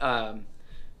 Yeah.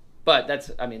 But that's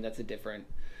a different...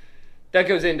 That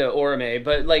goes into Orome,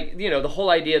 but like, the whole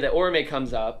idea that Orome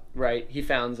comes up, right? He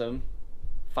finds them.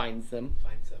 Founds them.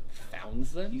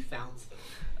 You founds them.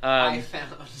 I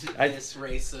found this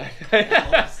race of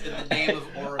elves in the name of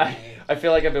Orome. I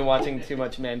feel like I've been watching too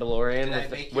much Mandalorian. Did I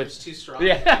make yours too strong?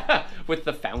 Yeah, with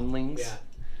the foundlings.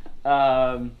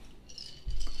 Yeah.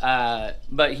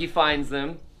 But he finds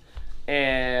them,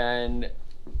 and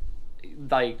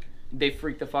like they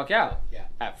freak the fuck out. Yeah.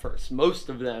 At first, most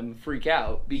of them freak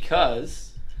out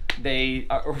because they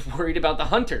are worried about the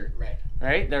hunter. Right.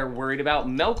 Right? They're worried about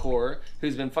Melkor,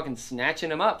 who's been fucking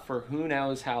snatching him up for who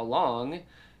knows how long,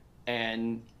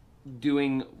 and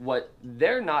doing what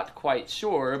they're not quite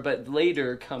sure, but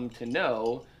later come to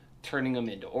know, turning them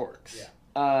into orcs.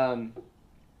 Yeah.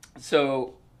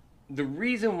 So the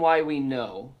reason why we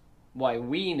know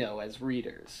as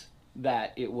readers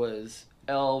that it was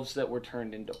elves that were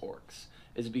turned into orcs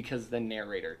is because the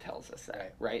narrator tells us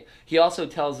that, right? He also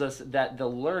tells us that the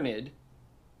learned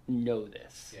know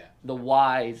this. Yeah. The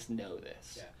wise know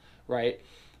this. Yeah. Right?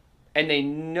 And they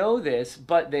know this,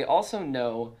 but they also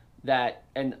know that,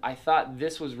 and I thought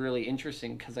this was really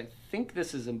interesting because I think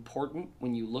this is important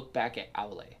when you look back at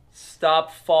Aule.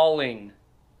 Stop falling.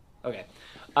 Okay.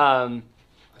 I'll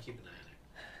keep an eye on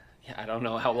it. Yeah, I don't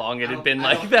know how long it had been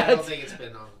like that. I don't think it's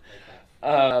been on like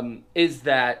that. Is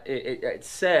that it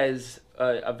says,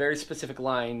 a very specific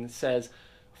line says,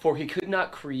 for he could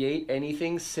not create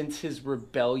anything since his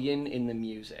rebellion in the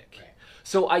music. Right.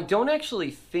 So I don't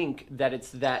actually think that it's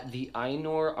that the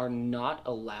Ainur are not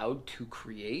allowed to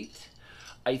create.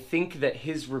 I think that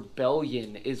his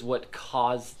rebellion is what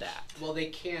caused that. Well, they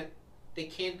can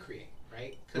create,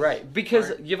 right? Right,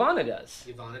 because Yavanna does.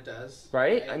 Yavanna does.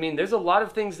 Right? I mean, there's a lot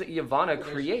of things that Yavanna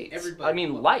creates. I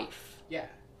mean, life. Yeah.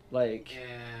 Like...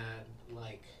 And,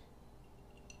 like,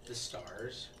 the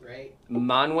stars, right?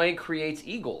 Manwë creates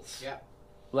eagles. Yeah.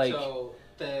 Like... So,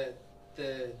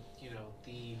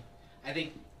 I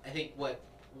think what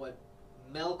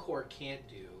Melkor can't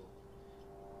do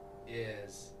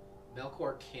is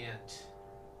Melkor can't.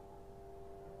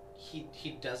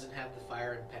 He doesn't have the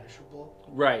fire impenetrable.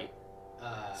 Right.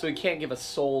 So he can't give a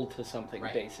soul to something,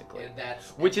 right. basically. And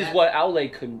which is what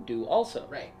Aule couldn't do also.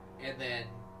 Right.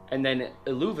 And then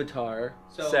Iluvatar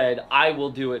said, I will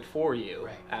do it for you,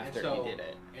 right. after he did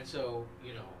it. And so,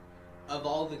 of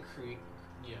all the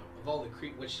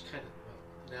which kind of,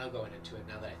 now going into it,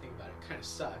 now that I think about it, kind of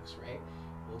sucks, right?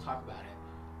 We'll talk about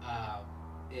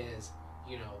it. Is,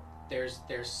 there's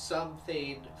some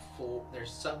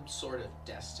sort of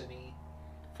destiny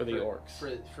For the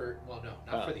orcs. For well, no,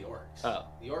 not for the orcs. Oh.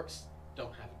 The orcs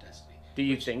don't have a destiny. Do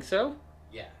you think so?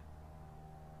 Yeah.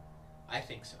 I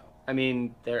think so. I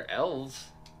mean, they're elves.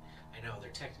 I know,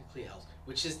 they're technically elves,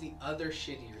 which is the other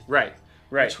shittier thing. Right.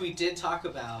 Which we did talk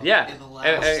about yeah. in the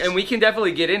last... And we can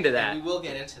definitely get into that. And we will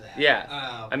get into that.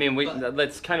 Yeah. I mean,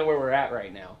 that's kind of where we're at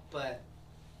right now. But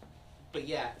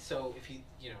yeah, so if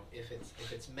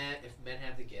if men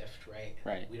have the gift, right? And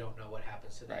right. we don't know what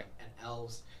happens to them. Right. And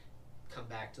elves come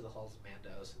back to the halls of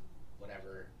Mandos and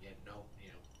whatever,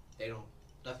 they don't,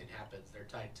 nothing happens. They're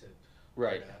tied to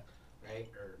right. Arda, right?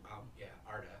 Or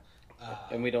Arda.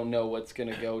 And we don't know what's going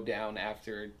to go down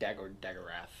after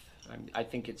Dagorath. I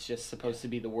think it's just supposed to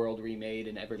be the world remade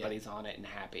and everybody's on it and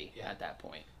happy at that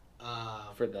point.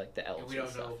 For the elves. And we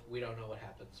don't know. We don't know what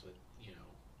happens with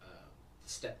the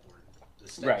stepborn,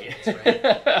 right? Kids,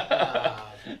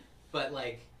 right? But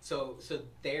so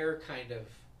they're kind of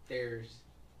there's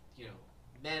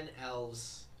men,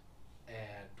 elves, and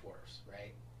dwarves,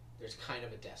 right? There's kind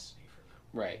of a destiny for them,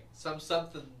 right?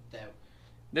 Something that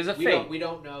there's a fate. We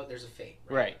don't know. There's a fate,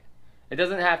 right? It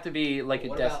doesn't have to be like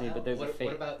a destiny, but there's a fate.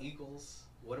 What about eagles?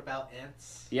 What about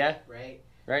ents? Yeah. Right.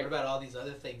 Right. What about all these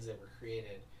other things that were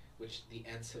created, which the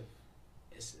ents have?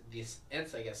 These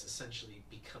ents, I guess, essentially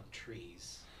become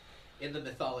trees in the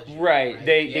mythology. Right.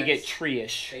 They get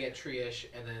tree-ish. They get tree-ish,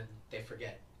 and then they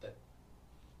forget that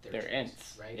they're trees,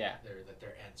 ents, right? Yeah.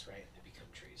 They're ents, right? And they become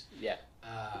trees. Yeah.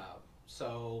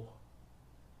 So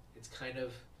it's kind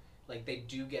of like they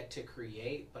do get to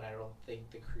create, but I don't think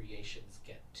the creations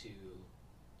get to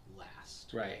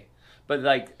last. Right.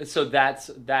 But so that's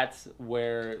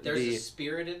where there's a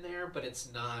spirit in there, but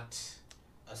it's not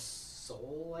a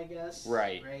soul, I guess.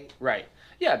 Right. Right. Right.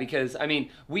 Yeah, because I mean,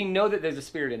 we know that there's a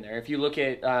spirit in there. If you look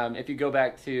at, if you go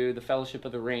back to the Fellowship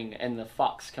of the Ring, and the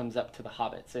fox comes up to the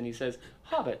hobbits and he says,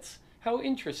 "Hobbits, how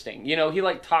interesting." He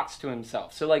talks to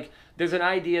himself. So there's an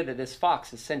idea that this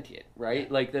fox is sentient, right?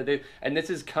 Yeah. And this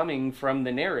is coming from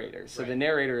the narrator. So the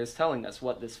narrator is telling us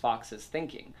what this fox is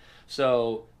thinking.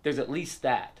 So there's at least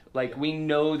that. We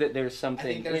know that there's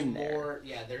something in there.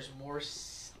 Yeah, there's more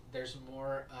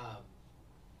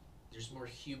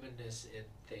humanness in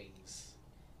things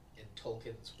in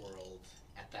Tolkien's world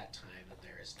at that time than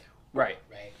there is now. Right.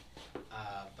 Right.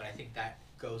 But I think that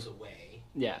goes away.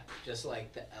 Yeah. Just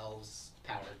like the elves'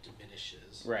 power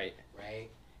diminishes. Right. Right.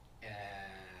 And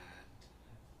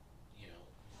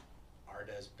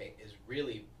Arda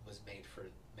was made for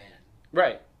men.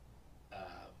 Right.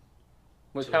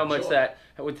 With how much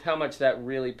that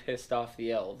really pissed off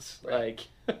the elves, right.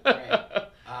 Right.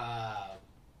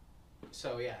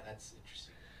 So yeah, that's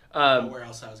interesting. I don't know where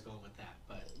else I was going with that,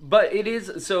 but it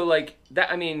is so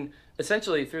that. I mean,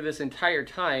 essentially through this entire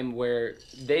time where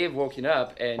they've woken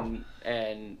up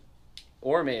and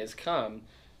Orme has come,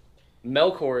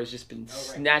 Melkor has just been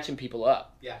snatching people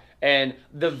up. Yeah. And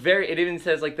it even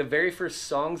says the very first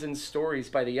songs and stories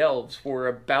by the elves were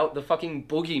about the fucking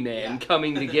boogeyman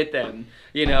coming to get them,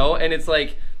 and it's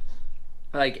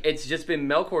it's just been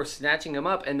Melkor snatching them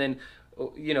up, and then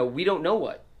we don't know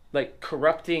what.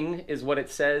 Corrupting is what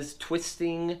it says,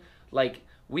 twisting,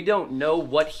 we don't know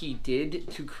what he did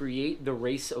to create the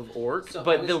race of orc,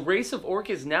 but the race of orc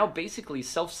is now basically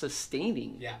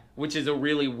self-sustaining, which is a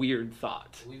really weird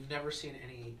thought. We've never seen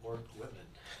any orc women.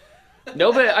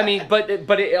 No, but I mean, but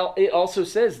it also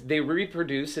says they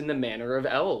reproduce in the manner of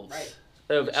elves,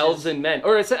 right. Elves and men,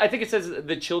 or I think it says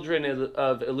the children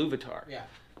of Iluvatar.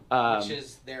 Yeah, which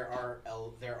is there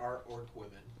are orc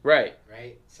women. Right.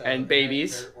 Right. So and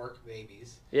babies. They're orc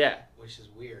babies. Yeah. Which is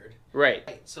weird.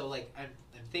 Right. So I'm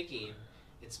thinking,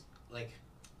 it's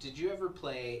did you ever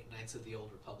play Knights of the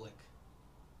Old Republic?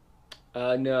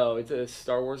 No, it's a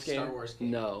Star Wars game. Star Wars game.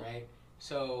 No. Right.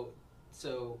 So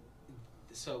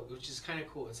which is kind of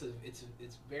cool. It's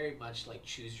very much like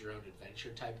choose your own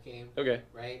adventure type game. Okay.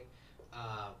 Right.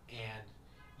 And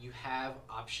you have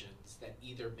options that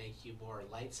either make you more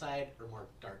light side or more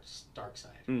dark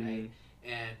side. Mm-hmm. Right.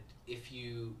 And if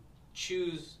you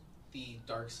choose the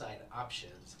dark side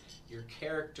options, your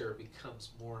character becomes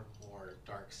more and more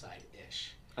dark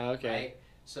side-ish. Okay. Right?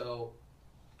 So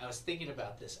I was thinking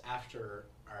about this after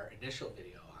our initial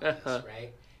video on this,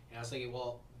 right? And I was thinking,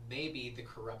 well, maybe the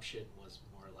corruption was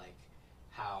more like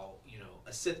how,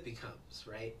 a Sith becomes,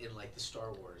 right? In the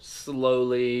Star Wars.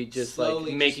 Slowly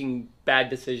making bad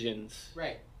decisions.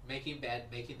 Right. Making them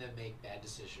make bad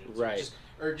decisions. Right.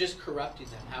 Or just corrupting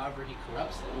them, however he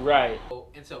corrupts them. Right.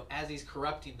 And so as he's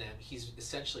corrupting them, he's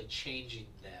essentially changing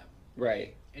them.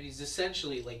 Right. And he's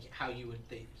essentially how you would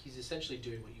think. He's essentially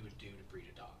doing what you would do to breed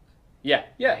a dog. Yeah.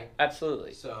 Yeah. Right?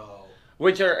 Absolutely. So.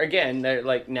 which are again they're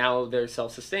like now they're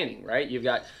self-sustaining, right? You've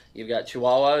got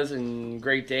Chihuahuas and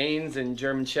Great Danes and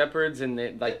German Shepherds, and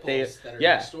they like Pit bulls that are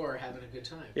yeah next door having a good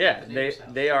time. yeah at the neighbor's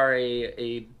they house. are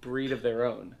a breed of their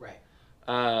own.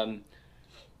 Right.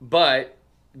 But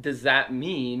does that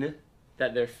mean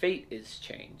that their fate is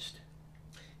changed?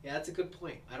 Yeah, that's a good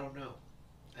point. I don't know.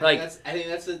 Like, I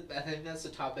think that's a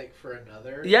topic for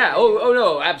another. Yeah. Oh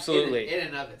no. Absolutely. In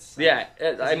and of itself. Yeah.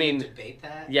 I You mean, debate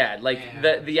that. yeah. Like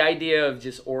and... the idea of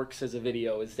just orcs as a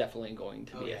video is definitely going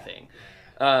to be a thing.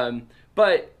 Yeah.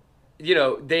 But you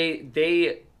know,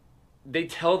 they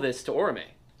tell this to Orome.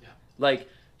 Yeah. Like,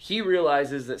 he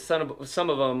realizes that some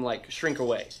of them like shrink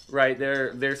away, right?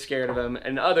 They're scared of him,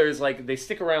 and others like they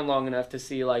stick around long enough to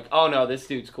see like, oh no, this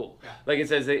dude's cool. Yeah. Like it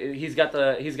says, he's got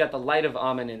the light of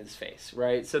Amen in his face,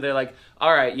 right? So they're like,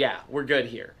 all right, yeah, we're good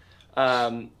here.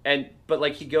 But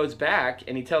like he goes back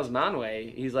and he tells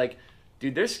Manwë, he's like,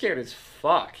 dude, they're scared as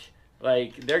fuck.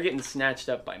 Like they're getting snatched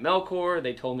up by Melkor.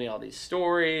 They told me all these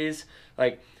stories.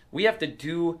 Like we have to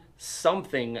do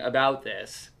something about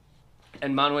this.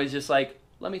 And Manwë's just like,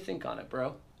 let me think on it,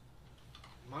 bro.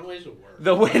 Manwë's a word.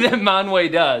 The way that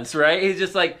Manwë does, right? He's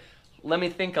just like, let me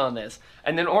think on this.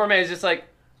 And then Orome is just like,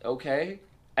 okay,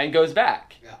 and goes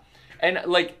back. Yeah. And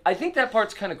like, I think that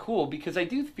part's kind of cool because I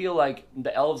do feel like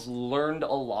the elves learned a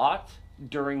lot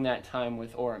during that time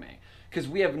with Orome. Because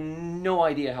we have no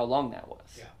idea how long that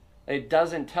was. Yeah. It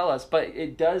doesn't tell us, but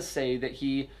it does say that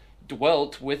he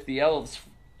dwelt with the elves,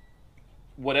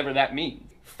 whatever that means.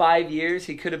 5 years,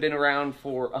 he could have been around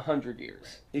for 100 years.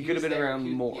 Right. He could have been around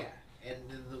more. Yeah, and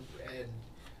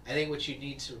I think what you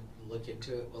need to look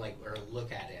into it, like or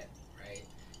look at it, right,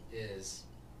 is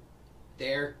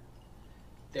their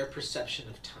perception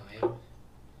of time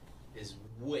is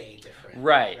way different.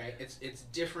 Right. Right. It's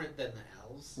different than the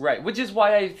elves. Right, which is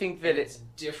why I think that and it's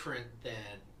different than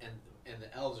and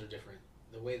the elves are different.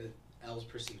 The way that elves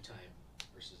perceive time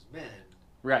versus men.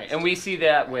 Right, and we see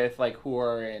that with like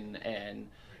Hurin and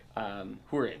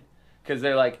Hurin, because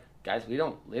they're like, guys, we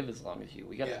don't live as long as you.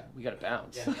 We gotta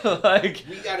bounce. Yeah. Like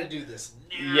we gotta do this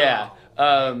now.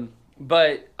 Yeah,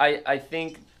 but I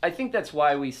think that's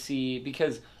why we see,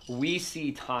 because we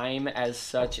see time as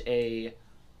such a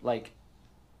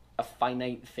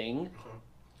finite thing,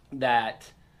 that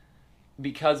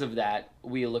because of that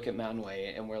we look at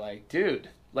Manwë and we're like, dude,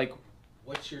 like,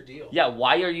 what's your deal? Yeah,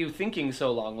 why are you thinking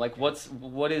so long? Like,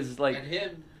 what is like?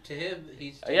 And to him,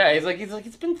 he's like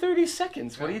it's been 30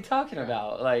 seconds. What are you talking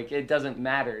about? Like, it doesn't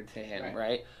matter to him,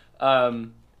 right?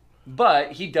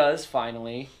 But he does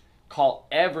finally call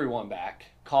everyone back.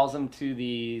 Calls them to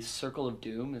the Circle of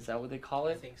Doom. Is that what they call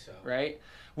it? I think so. Right?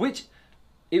 Which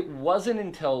it wasn't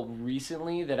until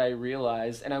recently that I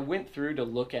realized, and I went through to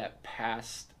look at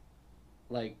past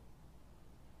like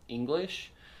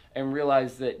English, and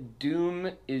realized that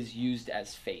doom is used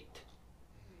as fate.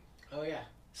 Oh yeah.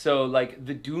 So like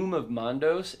the doom of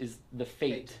Mandos is the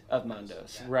fate of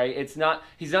Mandos, yeah. Right? It's not,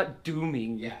 he's not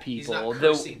dooming people. He's not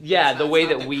cursing. The way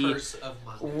that we curse of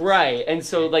Mandos. Right. And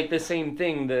so like the same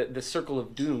thing, the Circle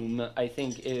of Doom, I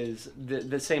think, is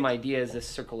the same idea as the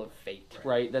Circle of Fate,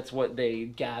 right? That's what they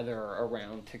gather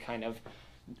around to kind of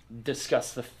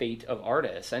discuss the fate of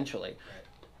Arda, essentially. Right.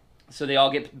 So they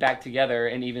all get back together,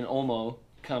 and even Olmo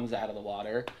comes out of the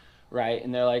water, right?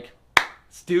 And they're like,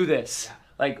 let's do this. Yeah.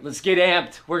 Like, let's get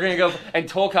amped. We're going to go. And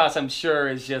Tolkos, I'm sure,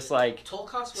 is just like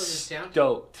Tolkos wasn't stoked.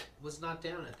 Down. Was not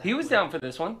down at that He was point. down for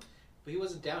this one. But he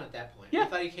wasn't down at that point. Yeah. I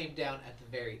thought he came down at the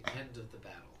very end of the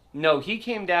battle. No, he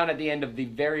came down at the end of the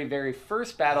very, very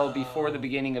first battle before the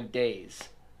beginning of Days.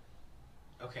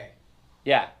 Okay.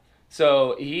 Yeah.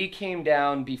 So he came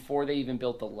down before they even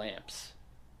built the lamps.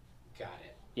 Got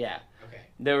it. Yeah. Okay.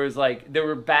 There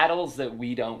were battles that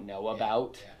we don't know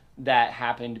about that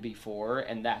happened before,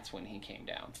 and that's when he came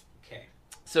down. Okay.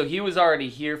 So he was already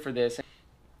here for this.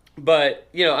 But,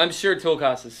 you know, I'm sure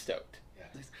Tolkos is stoked.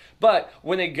 Yeah. But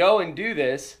when they go and do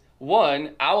this, one,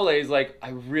 Aule is like, I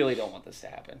really don't want this to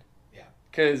happen. Yeah.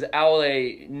 Because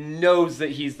Aule knows that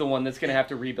he's the one that's going to have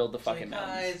to rebuild the fucking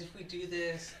mountains. Guys, if we do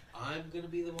this, I'm going to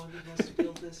be the one who has to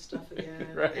build this stuff again.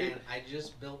 Right. And I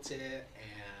just built it,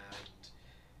 and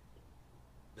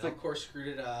Melkor screwed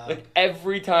it up. Like,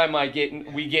 every time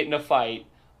we get in a fight,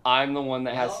 I'm the one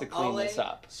that has to clean this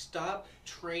up. Stop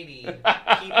training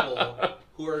people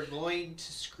who are going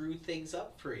to screw things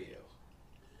up for you.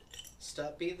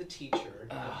 Stop being the teacher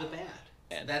of the bad.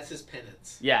 And that's his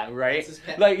penance. Yeah, right?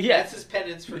 That's his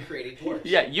penance for creating dwarves.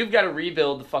 Yeah, you've got to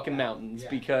rebuild the fucking mountains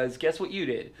because guess what you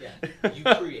did? Yeah, you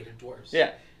created dwarves.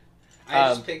 Yeah. I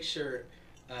just picture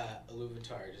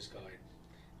Iluvatar just going,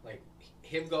 like,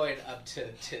 him going up to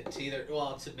either, to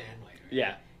Manwë, right?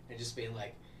 Yeah. And just being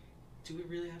like, do we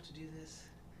really have to do this?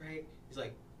 Right? He's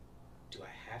like, do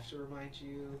I have to remind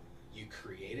you? You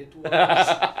created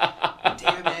dwarves?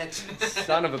 Damn it.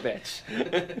 Son of a bitch.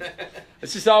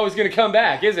 It's just always going to come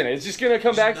back, isn't it? It's just going to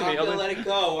come back to me. You're not going to let it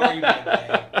go, are you,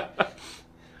 man?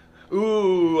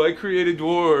 Ooh, I created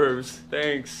dwarves.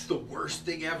 Thanks. The worst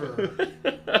thing ever.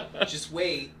 Just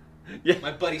wait. Yeah.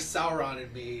 My buddy Sauron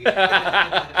and me.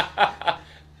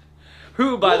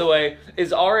 Who, by the way,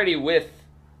 is already with...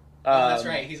 oh, that's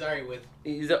right. He's already with...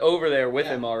 He's over there with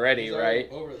him already, right?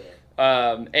 Over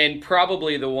there. And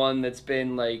probably the one that's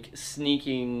been, like,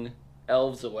 sneaking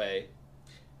elves away.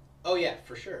 Oh, yeah,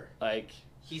 for sure. Like...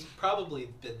 He's probably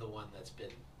been the one that's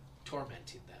been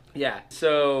tormenting them. Yeah,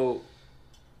 so...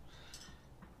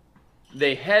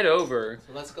 They head over...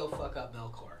 So let's go fuck up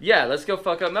Melkor. Yeah, let's go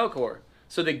fuck up Melkor.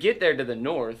 So they get there to the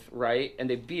north, right? And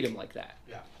they beat him like that.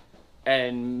 Yeah.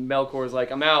 And Melkor's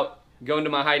like, I'm out, going to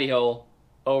my hidey hole,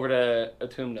 over to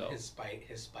Autumno. His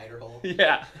spider hole.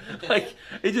 Yeah. Like,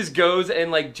 it just goes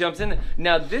and, like, jumps in.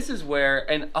 Now, this is where,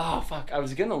 and, oh, fuck, I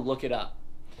was going to look it up.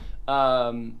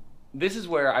 This is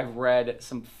where I've read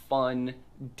some fun,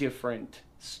 different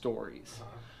stories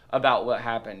about what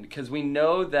happened. Because we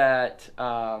know that,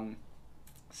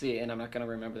 see, and I'm not going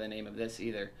to remember the name of this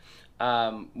either.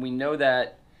 We know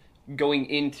that going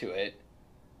into it,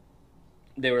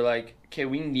 they were like, okay,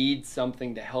 we need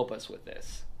something to help us with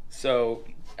this. So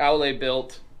Aule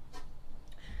built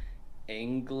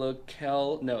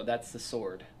Anglakel. No, that's the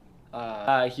sword.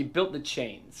 He built the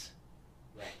chains.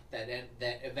 Right.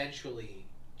 That eventually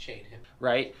chained him.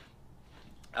 Right.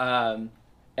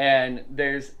 And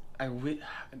there's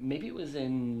maybe it was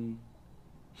in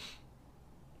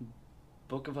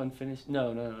Book of Unfinished.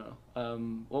 No.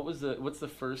 What's the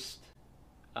first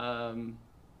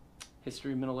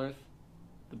History of Middle Earth?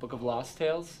 The Book of Lost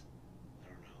Tales? I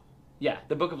don't know. Yeah,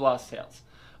 the Book of Lost Tales.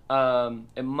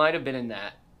 It might have been in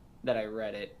that I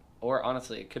read it. Or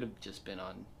honestly, it could have just been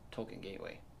on Tolkien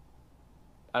Gateway.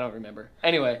 I don't remember.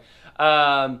 Anyway,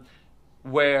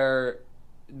 where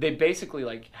they basically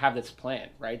like have this plan,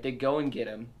 right? They go and get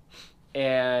him,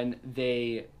 and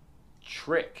they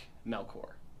trick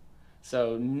Melkor.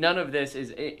 So none of this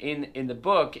is in the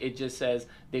book. It just says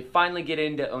they finally get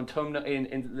into Autumno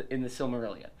in the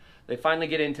Silmarillion. They finally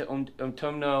get into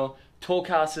Autumno.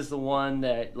 Tolkas is the one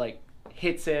that like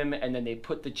hits him, and then they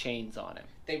put the chains on him.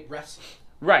 They wrestle.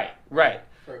 Right.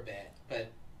 For a bit,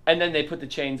 but. And then they put the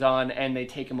chains on, and they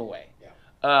take him away.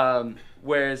 Yeah.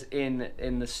 Whereas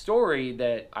in the story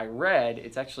that I read,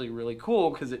 it's actually really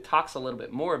cool because it talks a little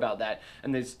bit more about that.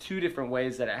 And there's two different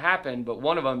ways that it happened, but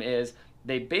one of them is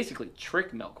they basically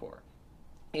trick Melkor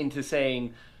into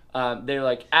saying, they're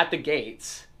like at the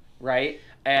gates, right?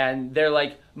 And they're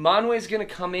like, Manwë's going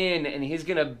to come in and he's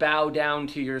going to bow down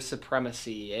to your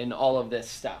supremacy and all of this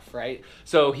stuff, right?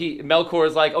 So Melkor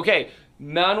is like, okay,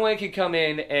 Manwë can come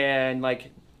in and like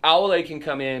Aule can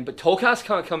come in, but Tolkas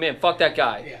can't come in. Fuck that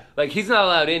guy. Yeah. Like, he's not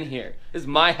allowed in here. This is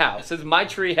my house. This is my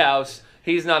tree house.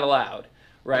 He's not allowed,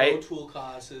 right? No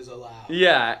Tolkas is allowed.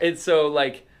 Yeah, and so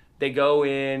like they go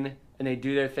in and they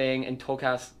do their thing, and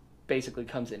Tolkas basically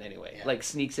comes in anyway, like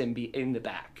sneaks in in the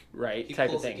back, right? He type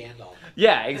pulls of thing. A Gandalf.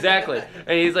 Yeah, exactly.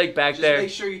 And he's like back Just there.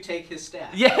 Make sure you take his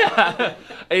staff. Yeah,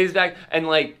 and he's back, and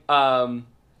like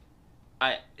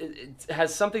it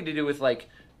has something to do with like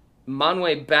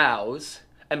Manwë bows,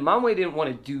 and Manwë didn't want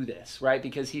to do this, right?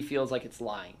 Because he feels like it's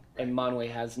lying. And Manwë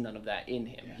has none of that in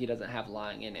him. Yeah. He doesn't have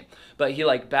lying in him. But he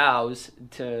like bows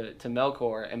to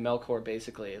Melkor, and Melkor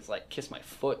basically is like kiss my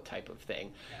foot type of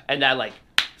thing. Yeah. And that like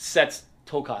sets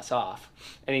Tolkas off.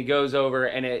 And he goes over,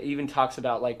 and it even talks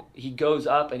about like he goes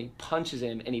up and he punches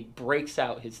him and he breaks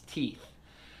out his teeth.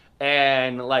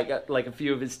 And like a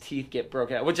few of his teeth get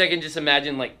broken out, which I can just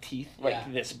imagine like teeth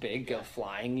like this big go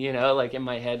flying, you know, like in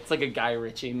my head. It's like a Guy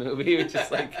Ritchie movie, which is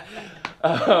like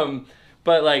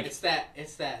but like it's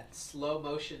that slow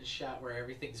motion shot where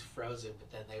everything's frozen,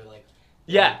 but then they like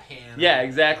pan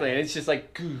exactly, and it's just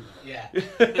like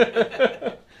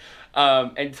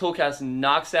and Tolkas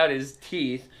knocks out his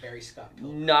teeth, Barry Scott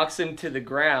Pilgrim. Knocks him to the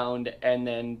ground, and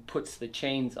then puts the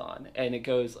chains on, and it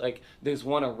goes like there's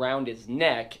one around his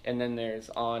neck, and then there's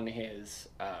on his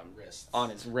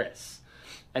wrists,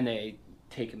 and they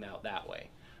take him out that way.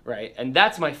 Right, and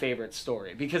that's my favorite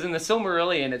story because in the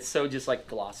Silmarillion, it's so just like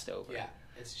glossed over. Yeah,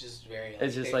 it's just very. Like,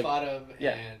 it's just they fought him and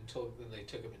they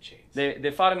took him in chains.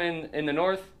 They fought him in the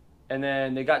north, and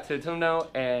then they got to Autumno,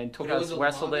 and Tolkas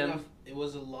wrestled him. It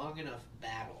was a long enough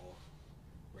battle,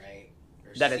 right?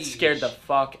 That it scared the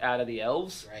fuck out of the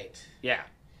elves. Right. Yeah.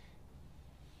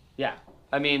 Yeah,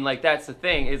 I mean, like that's the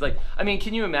thing is like I mean,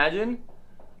 can you imagine?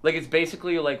 Like it's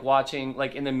basically like watching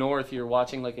like in the north, you're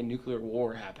watching like a nuclear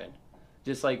war happen.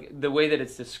 Just like the way that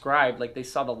it's described, like they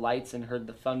saw the lights and heard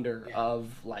the thunder Yeah.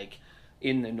 of like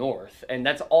in the north, and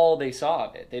that's all they saw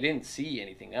of it. They didn't see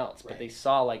anything else, but Right. they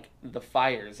saw like the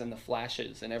fires and the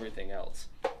flashes and everything else.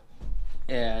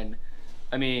 And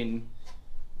I mean,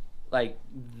 like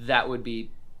that would be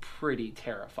pretty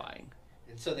terrifying.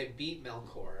 And so they beat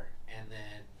Melkor, and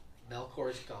then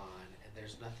Melkor's gone, and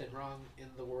there's nothing wrong in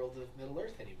the world of Middle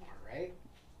Earth anymore, right?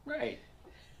 Right.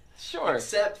 Sure.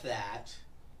 Except that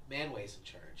Manway's in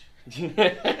charge.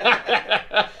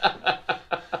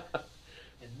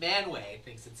 And Manway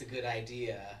thinks it's a good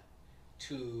idea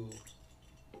to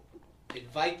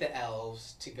invite the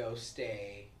elves to go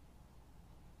stay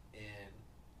in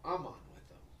Aman with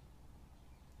them.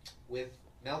 With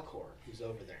Melkor, who's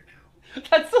over there now.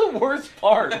 That's the worst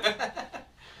part.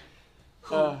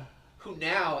 Who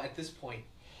now, at this point,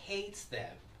 hates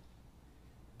them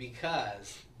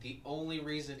because the only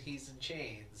reason he's in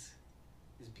chains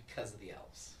is because of the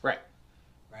elves. Right.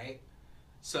 Right?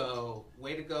 So,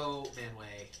 way to go,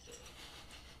 Manway.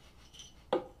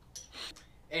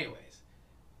 Anyways,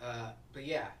 but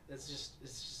yeah, it's just,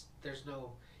 there's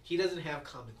no, he doesn't have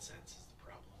common sense is the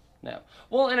problem. No.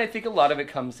 Well, and I think a lot of it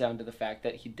comes down to the fact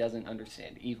that he doesn't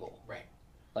understand evil. Right.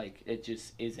 Like, it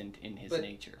just isn't in his But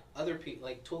nature. Other people,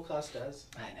 like Tulkas does.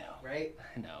 I know. Right?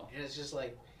 I know. And it's just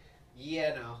like,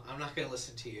 yeah, no, I'm not going to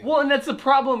listen to you. Well, and that's the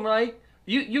problem, right?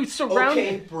 You surround...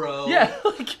 Okay, bro. Yeah,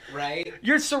 like... Right?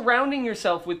 You're surrounding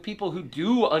yourself with people who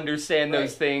do understand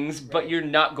those Right. things, but Right. you're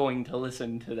not going to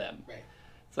listen to them. Right.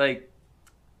 It's like,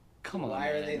 come on, Why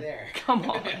are man. they there? Come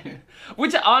on.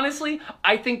 Which, honestly,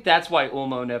 I think that's why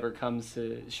Ulmo never comes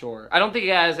to shore. I don't think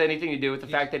it has anything to do with the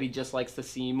fact that he just likes to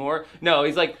see more. No,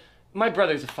 he's like, my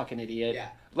brother's a fucking idiot. Yeah.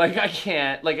 Like, I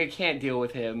can't deal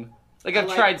with him. Like,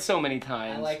 I've tried so many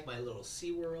times. I like my little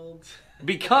SeaWorld.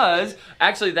 Because,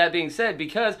 actually, that being said,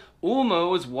 because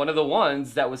Ulmo was one of the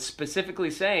ones that was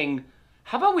specifically saying,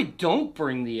 how about we don't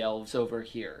bring the elves over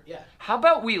here? Yeah. How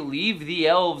about we leave the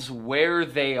elves where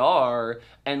they are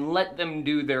and let them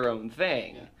do their own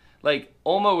thing? Yeah. Like,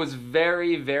 Ulmo was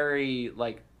very, very,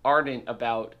 like, ardent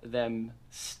about them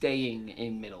staying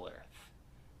in Middle-earth.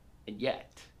 And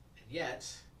yet...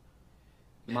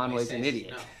 Manway's an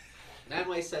idiot. No.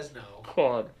 Manway says no.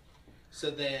 God. So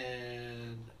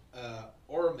then,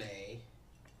 Orme,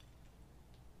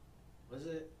 was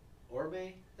it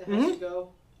Orme that has to go?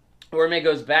 Orme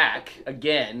goes back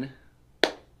again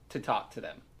to talk to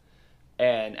them.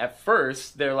 And at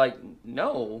first, they're like,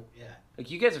 no. Yeah.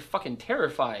 Like, you guys are fucking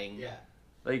terrifying. Yeah.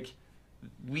 Like,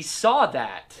 we saw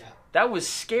that. Yeah. That was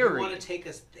scary. You want to take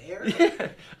us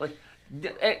there? Like,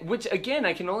 which, again,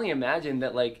 I can only imagine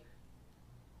that, like,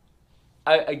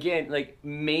 again, like,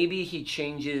 maybe he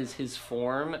changes his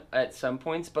form at some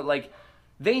points, but, like,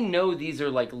 they know these are,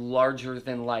 like,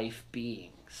 larger-than-life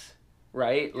beings,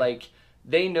 right? Yeah. Like,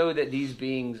 they know that these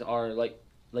beings are, like,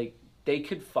 they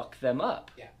could fuck them up.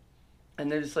 Yeah.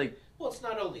 And they're just like... Well, it's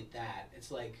not only that.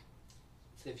 It's like,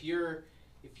 if you're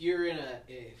in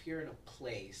a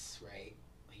place, right,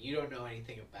 like, you don't know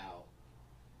anything about,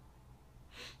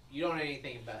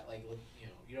 like, you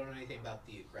know, you don't know anything about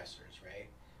the aggressors, right?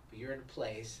 But you're in a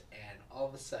place, and all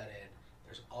of a sudden,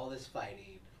 there's all this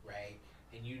fighting, right?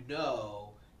 And you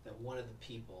know that one of the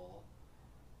people,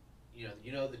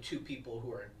 you know the two people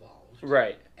who are involved.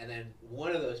 Right. And then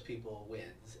one of those people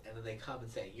wins, and then they come and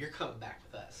say, "You're coming back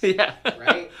with us." Yeah.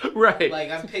 Right? Right. Like,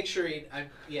 it's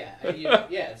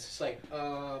just like,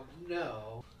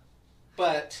 no.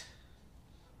 But...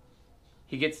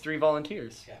 He gets 3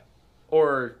 volunteers. Yeah.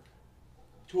 Or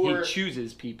he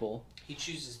chooses people. He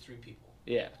chooses 3 people.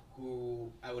 Yeah.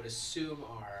 Who I would assume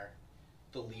are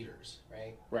the leaders,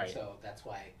 right? Right. So that's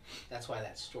why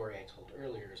that story I told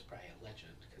earlier is probably a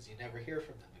legend, because you never hear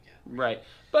from them again. Right.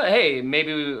 But hey,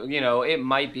 maybe, it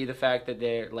might be the fact that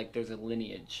there's a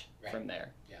lineage from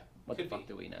there. Yeah. What the fuck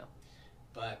do we know?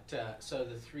 But, so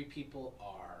the 3 people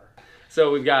are...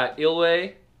 So we've got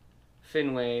Ilwe,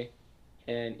 Finwë,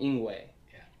 and Ingwe.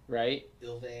 Yeah. Right?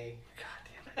 Ilve. God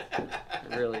damn it.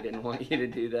 I really didn't want you to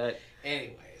do that.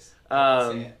 Anyways.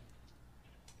 And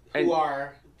who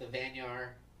are the Vanyar,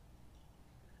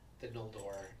 the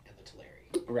Noldor, and the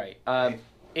Teleri. Right.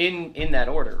 In that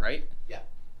order, right? Yeah.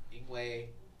 Ingwe,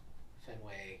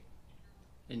 Finwë,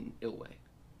 and Ilwe.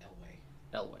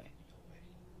 Elwë.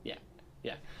 Yeah.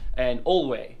 Yeah. And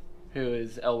Olwe, who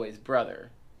is Elwë's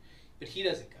brother. But he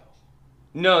doesn't go.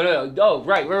 No. Oh,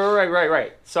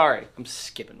 right. Sorry. I'm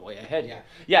skipping way ahead here.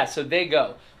 Yeah, so they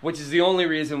go, which is the only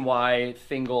reason why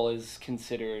Thingol is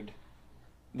considered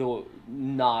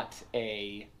not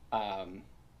a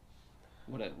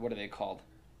what are they called?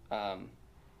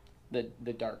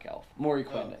 The dark elf. Mori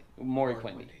Quendi.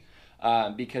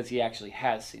 because he actually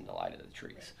has seen the light of the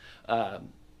trees.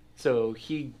 So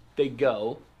they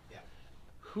go. Yeah.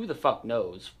 Who the fuck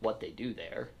knows what they do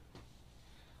there?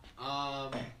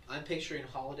 I'm picturing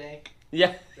holiday.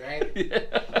 Yeah. Right. Yeah.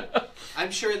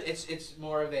 I'm sure it's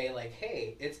more of a like,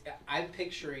 hey, I'm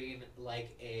picturing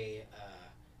like a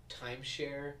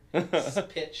timeshare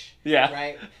pitch. Yeah.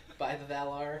 Right. By the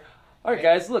Valar. All right,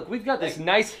 guys. Look, we've got this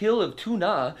nice hill of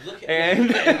tuna, and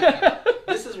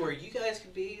this is where you guys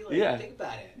can be. Like, yeah. Think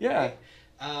about it. Yeah.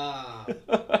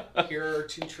 Right? Here are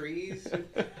 2 trees.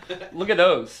 Look at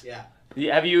those. Yeah.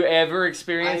 Have you ever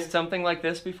experienced something like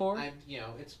this before?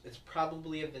 It's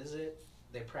probably a visit.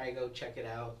 They probably go check it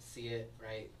out, see it,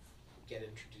 right? Get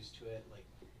introduced to it. Like,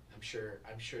 I'm sure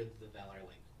the Valar,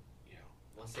 like,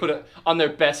 once they put it on their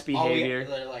best behavior.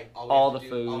 They're like, all the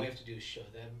food. All we have to do is show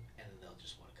them, and then they'll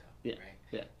just want to come. Yeah. Right.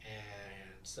 Yeah.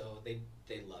 And so they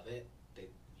love it.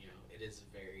 It is a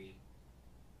very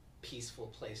peaceful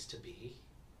place to be,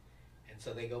 and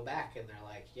so they go back and they're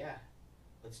like, yeah,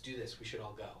 let's do this. We should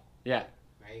all go. Yeah.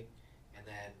 Right? And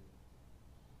then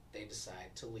they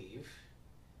decide to leave,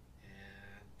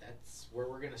 and that's where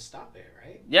we're going to stop it,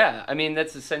 right? Yeah, I mean,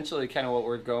 that's essentially kind of what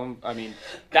we're going. I mean,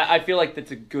 I feel like that's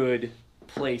a good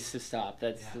place to stop.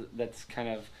 That's kind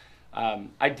of.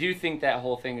 I do think that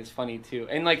whole thing is funny too.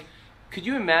 And like, could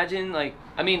you imagine? Like,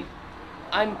 I mean,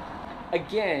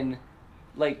 again,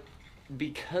 like,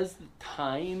 because the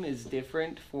time is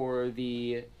different for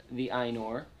the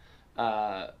Ainur.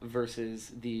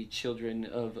 Versus the children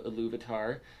of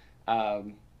Iluvatar.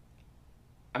 I'm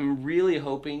really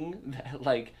hoping that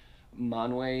like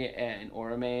Manwë and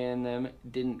Orome and them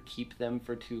didn't keep them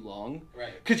for too long.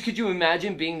 Right. Because could you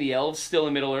imagine being the elves still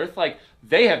in Middle Earth? Like,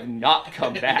 they have not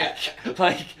come back. Yeah.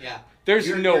 Like, yeah.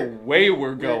 There's no way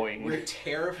we're going. We're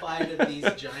terrified of these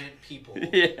giant people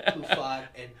yeah. who fought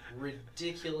a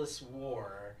ridiculous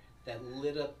war that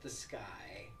lit up the sky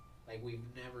like we've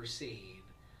never seen.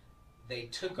 They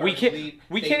took our lead.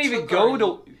 We can't even go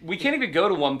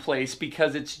to one place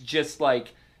because it's just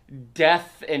like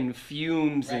death and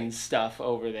fumes and stuff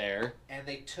over there. And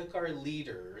they took our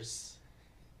leaders,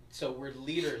 so we're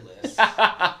leaderless,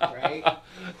 right?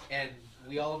 And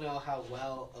we all know how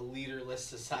well a leaderless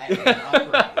society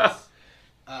operates.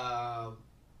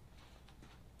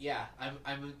 Yeah, I'm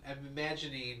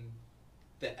imagining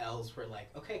the elves were like,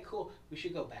 okay, cool, we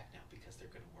should go back now because they're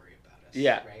going to worry about us.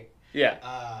 Yeah. Right. Yeah.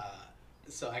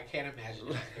 So I can't imagine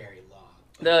it's very long.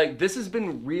 They're like, this has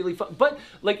been really fun. But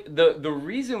like the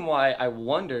reason why I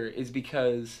wonder is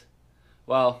because,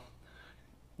 well,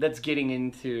 that's getting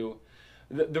into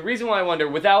the reason why I wonder,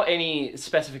 without any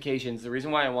specifications, the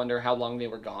reason why I wonder how long they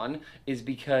were gone is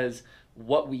because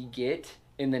what we get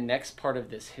in the next part of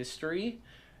this history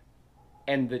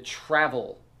and the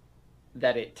travel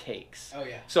that it takes. Oh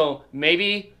yeah. So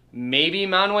maybe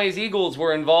Manwë's Eagles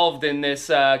were involved in this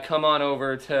come on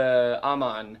over to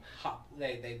Amman.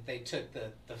 They took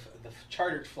the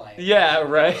chartered flight. Yeah,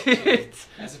 right.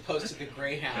 As opposed to the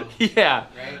Greyhound. Yeah.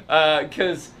 Right?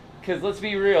 Because let's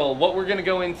be real, what we're going to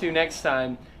go into next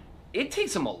time, it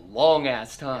takes them a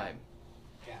long-ass time.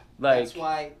 Yeah. Like,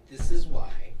 this is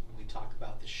why, when we talk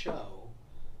about the show,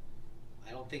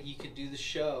 I don't think you could do the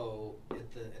show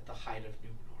at the height of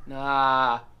Numenor.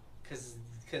 Nah. Because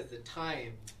the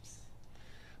time...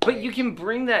 But you can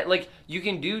bring that, like, you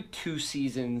can do 2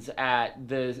 seasons at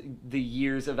the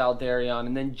years of Aldarion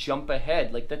and then jump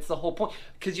ahead. Like, that's the whole point.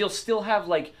 Because you'll still have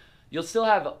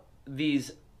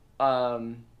these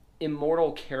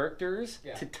immortal characters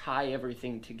to tie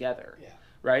everything together. Yeah.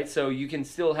 Right? So you can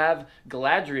still have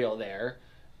Galadriel there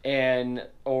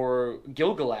or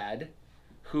Gil-galad,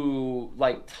 who,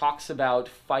 like, talks about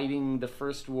fighting the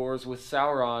first wars with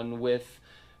Sauron with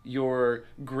your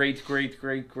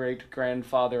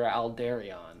great-great-great-great-grandfather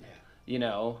Aldarion. Yeah. You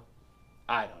know?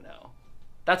 I don't know.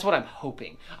 That's what I'm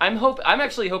hoping. I'm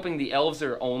actually hoping the elves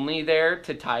are only there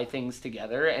to tie things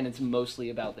together, and it's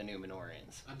mostly about the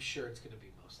Númenóreans. I'm sure it's going to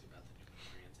be mostly about the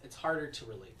Númenóreans. It's harder to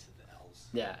relate to the elves.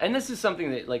 Yeah, and this is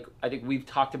something that, like, I think we've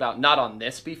talked about, not on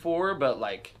this before, but,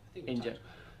 like, in general.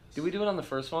 Did we do it on the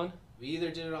first one? We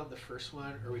either did it on the first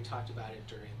one, or we talked about it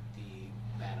during the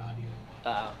bad audio.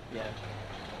 Yeah.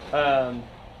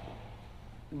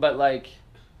 But like,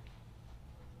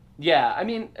 yeah, I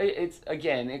mean,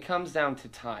 it comes down to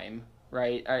time,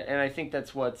 right? And I think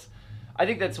that's what's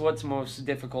most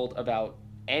difficult about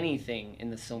anything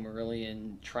in the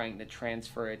Silmarillion, trying to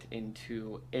transfer it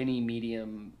into any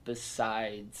medium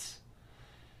besides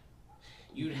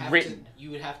written.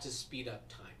 You would have to speed up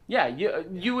time. Yeah,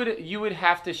 you would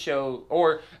have to show,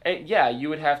 or you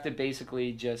would have to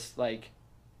basically just like,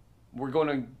 we're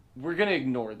gonna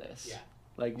ignore this. Yeah.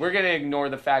 Like, we're going to ignore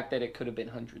the fact that it could have been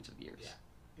hundreds of years.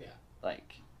 Yeah.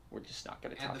 Like, we're just not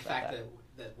going to talk about that. And the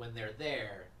fact that when they're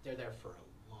there for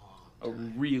a long time.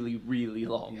 A really, really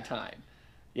long time.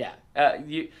 Yeah.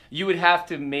 You would have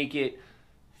to make it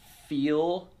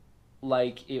feel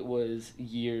like it was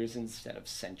years instead of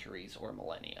centuries or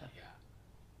millennia. Yeah.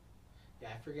 Yeah,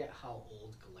 I forget how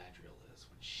old Galadriel is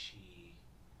when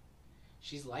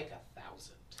she's like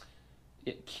 1,000.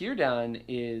 Círdan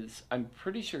is, I'm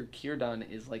pretty sure Círdan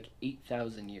is like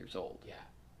 8,000 years old.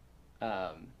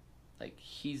 Yeah. Like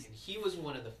he's... And he was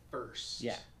one of the first.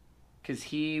 Yeah. Because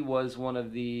he was one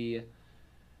of the,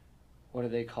 what are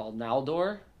they called?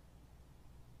 Naldor?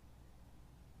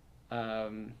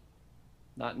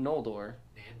 Not Noldor.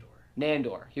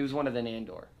 Nandor. He was one of the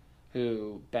Nandor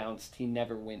who bounced. He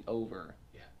never went over.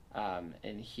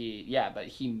 Yeah. But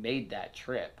he made that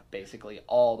trip basically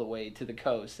all the way to the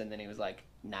coast, and then he was like,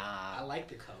 nah. I like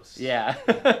the coast. Yeah.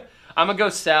 I'm going to go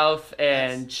south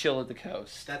and chill at the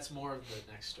coast. That's more of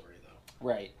the next story, though.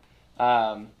 Right.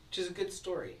 Which is a good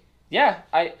story. Yeah.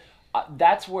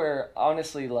 That's where,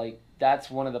 honestly, like, that's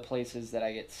one of the places that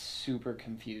I get super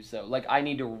confused, though. Like, I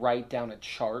need to write down a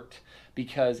chart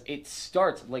because it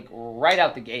starts, like, right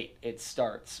out the gate, it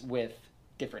starts with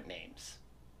different names.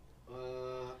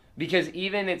 Because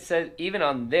even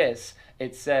on this,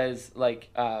 it says, like,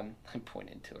 I'm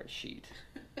pointing to our sheet.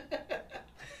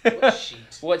 What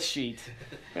sheet? What sheet?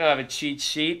 We don't have a cheat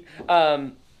sheet.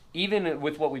 Even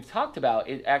with what we've talked about,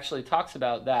 it actually talks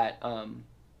about that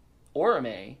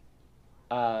Orome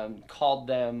called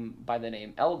them by the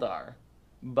name Eldar,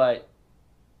 but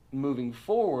moving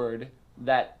forward,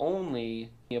 that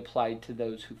only applied to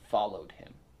those who followed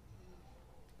him.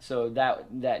 So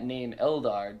that name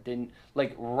Eldar didn't,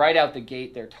 like, right out the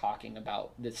gate, they're talking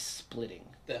about this splitting.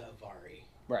 The Avari.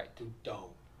 Right.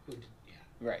 Yeah.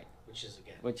 Right.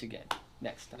 Which again,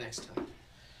 next time.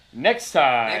 Next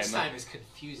time is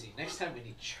confusing. Next time we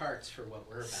need charts for what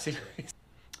we're about to.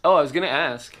 Oh, I was going to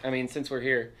ask, I mean, since we're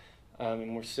here,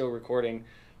 and we're still recording,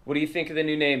 what do you think of the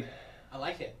new name? I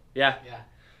like it. Yeah? Yeah.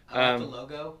 I like the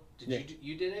logo.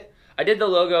 You did it? I did the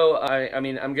logo. I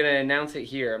mean, I'm going to announce it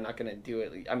here. I'm not going to do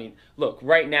it. I mean, look,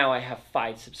 right now I have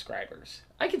 5 subscribers.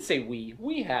 I can say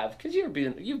we have, because you've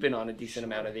been on a decent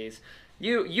amount of these.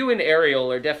 You and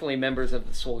Ariel are definitely members of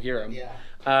the Soul Hero. Yeah.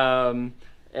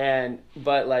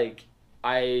 But like,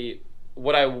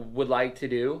 what I would like to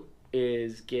do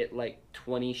is get like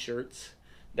 20 shirts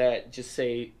that just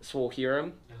say Soul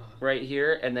Hero right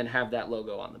here, and then have that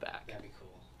logo on the back. That'd be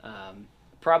cool.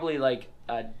 Probably like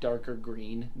a darker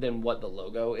green than what the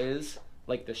logo is,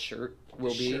 like the shirt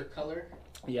will be. Shirt color?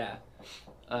 Yeah.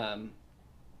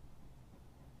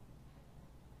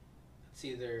 It's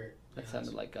either... That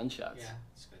sounded like gunshots. Yeah,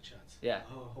 it's gunshots. Yeah.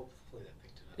 Oh, hopefully that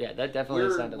picked it up. Yeah, that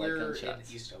definitely sounded like gunshots. We're in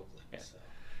East Oakland, yeah.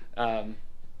 So...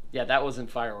 yeah, that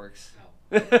wasn't fireworks.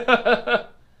 No.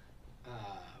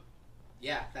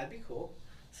 Yeah, that'd be cool.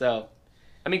 So,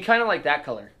 I mean, kind of like that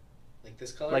color. Like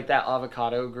this color? Like that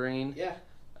avocado green. Yeah.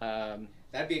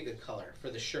 That'd be a good color for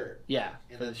the shirt. Yeah,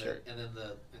 and for then the shirt. And then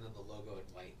the logo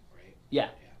in white, right? Yeah.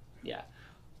 Yeah.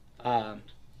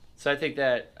 So I think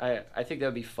that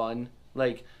would be fun.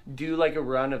 Like, do like a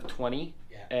run of 20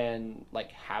 and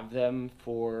like have them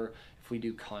for if we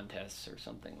do contests or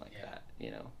something like that, you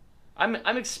know. I'm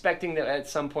expecting that at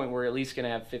some point we're at least going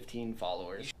to have 15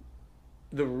 followers.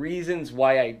 The reasons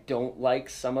why I don't like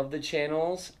some of the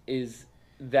channels is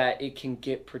that it can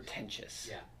get pretentious.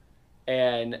 Yeah.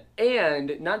 And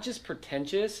not just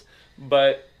pretentious,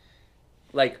 but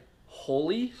like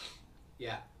holy.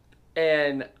 Yeah.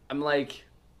 And I'm like,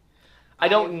 I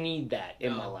don't need that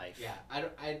in my life. Yeah.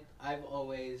 I've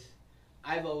always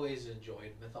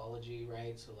enjoyed mythology,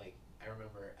 right? So like I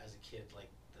remember as a kid, like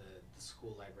the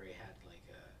school library had like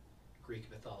a Greek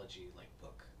mythology like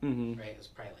book, right? It was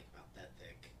probably like about that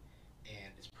thick,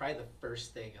 and it's probably the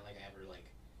first thing I ever like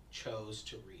chose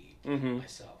to read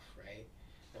myself, right?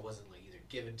 That wasn't like either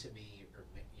given to me or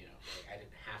like I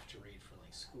didn't have to read for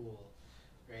like school,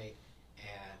 right?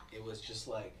 And it was just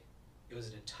like it was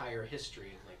an entire history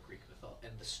of like Greek mythology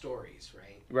and the stories,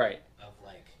 right? Right. Of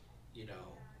like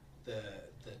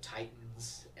the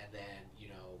Titans, and then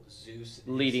Zeus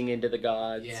and leading into the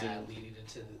gods. Yeah, leading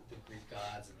into the Greek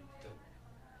gods and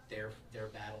their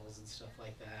battles and stuff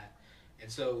like that.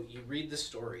 And so you read the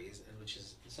stories, and which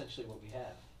is essentially what we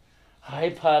have. Hi,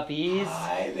 puppies.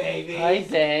 Hi, baby. Hi,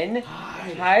 Ben.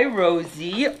 Hi. Hi,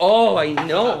 Rosie. Oh, I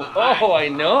know. Oh, I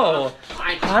know.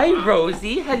 Hi,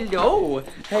 Rosie. Hello.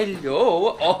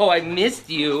 Hello. Oh, I missed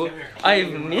you.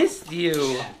 I've missed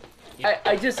you.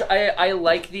 I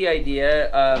like the idea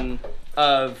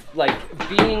of like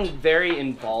being very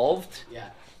involved. Yeah.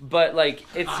 but like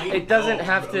it doesn't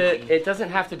have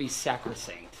to be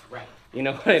sacrosanct. Right. You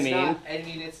know what I mean?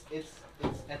 It's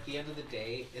at the end of the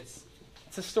day, it's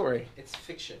a story. It's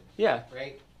fiction. Yeah.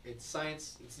 Right. It's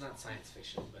science. It's not science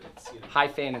fiction, but it's high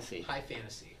fantasy. High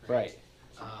fantasy. Right.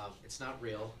 It's not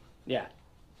real. Yeah.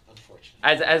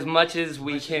 Unfortunately. As much as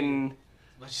we can.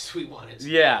 As much as we want it.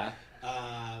 Yeah.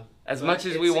 As much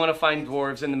as we want to find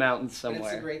dwarves in the mountains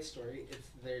somewhere. It's a great story.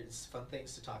 There's fun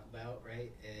things to talk about,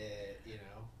 right? You know.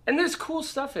 And there's cool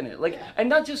stuff in it, and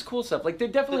not just cool stuff. Like there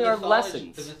definitely are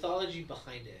lessons. The mythology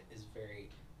behind it is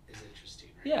interesting.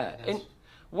 Right? Yeah, and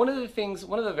one of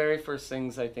the very first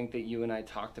things I think that you and I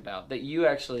talked about, that you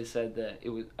actually said that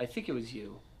I think it was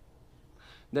you,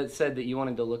 that said that you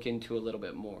wanted to look into a little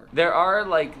bit more. There are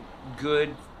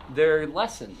there are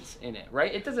lessons in it,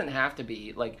 right? It doesn't have to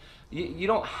be like you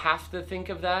don't have to think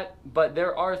of that, but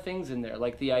there are things in there,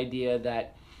 like the idea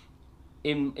that,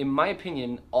 in my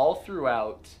opinion, all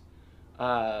throughout,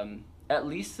 at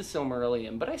least the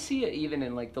Silmarillion, but I see it even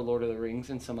in like the Lord of the Rings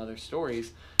and some other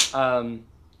stories. Pride.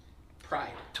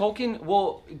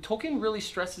 Tolkien really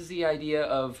stresses the idea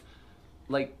of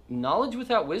like knowledge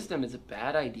without wisdom is a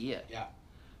bad idea. Yeah.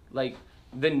 Like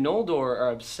the Noldor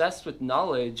are obsessed with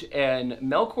knowledge, and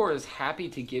Melkor is happy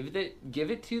to give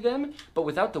it to them, but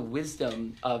without the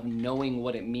wisdom of knowing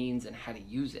what it means and how to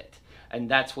use it, and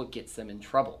that's what gets them in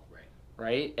trouble.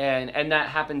 Right? And that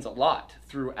happens a lot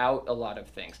throughout a lot of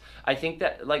things. I think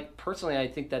that, like, personally, I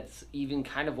think that's even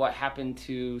kind of what happened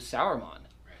to Sauron,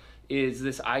 is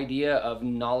this idea of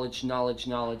knowledge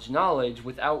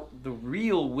without the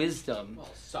real wisdom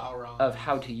of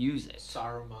how to use it.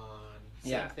 Saruman.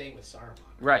 Same thing with Saruman.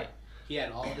 Right. He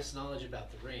had all this knowledge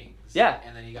about the rings. Yeah.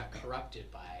 And then he got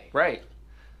corrupted by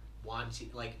wanting,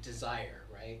 like, desire,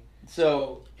 right?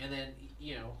 So and then,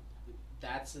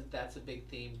 that's a big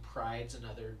theme. Pride's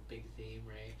another big theme,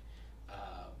 right?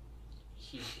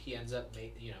 He ends up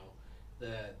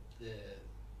the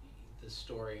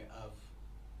story of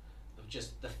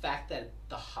just the fact that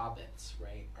the hobbits,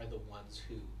 right, are the ones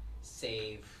who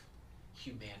save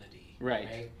humanity,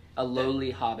 right? A lowly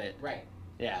hobbit, right?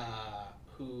 Yeah.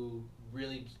 Who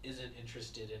really isn't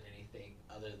interested in anything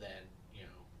other than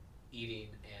eating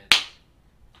and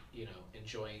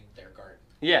enjoying their garden.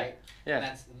 Yeah. Right? Yeah.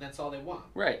 And that's all they want.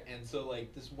 Right. And so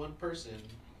like this one person,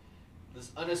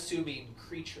 this unassuming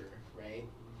creature, right,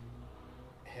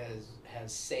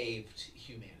 has saved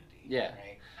humanity. Yeah.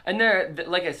 Right. And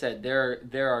like I said,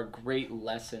 there are great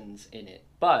lessons in it,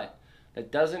 but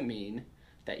that doesn't mean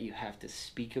that you have to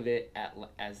speak of it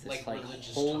as this like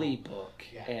holy book.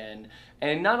 Yeah.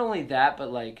 And not only that,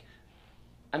 but like,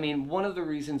 I mean, one of the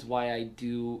reasons why I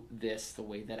do this the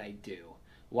way that I do,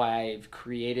 why I've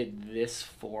created this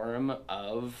form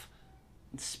of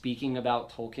speaking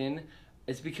about Tolkien,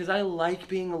 is because I like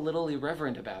being a little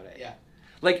irreverent about it. Yeah.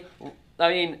 Like, I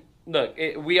mean, look,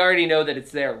 we already know that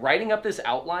it's there. Writing up this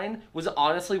outline was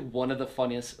honestly one of the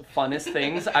funnest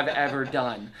things I've ever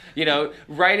done.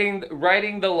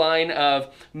 Writing the line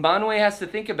of Manwë has to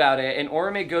think about it, and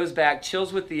Orome goes back,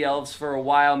 chills with the elves for a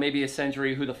while, maybe a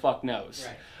century, who the fuck knows.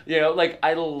 Right. Like,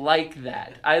 I like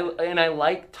that. I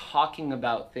like talking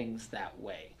about things that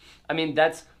way. I mean,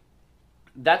 that's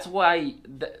why,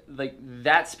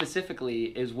 that specifically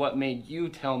is what made you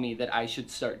tell me that I should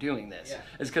start doing this. Yeah.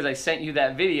 Is because I sent you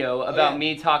that video about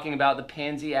me talking about the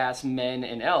pansy-ass men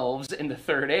and elves in the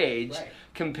Third Age,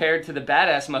 compared to the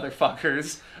badass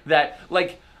motherfuckers that,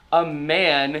 like, a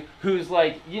man who's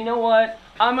like, you know what,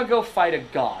 I'm gonna go fight a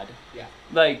god. Yeah.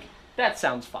 Like, that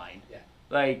sounds fine. Yeah.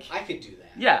 Like, I could do that.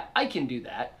 Yeah, I can do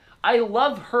that. I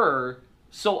love her,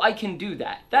 so I can do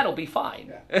that. That'll be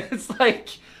fine. Yeah. It's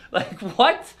like,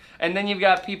 what? And then you've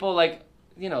got people like,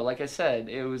 like I said,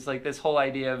 it was like this whole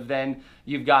idea of then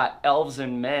you've got elves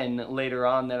and men later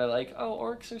on that are like, oh,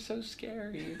 orcs are so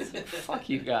scary. It's like, fuck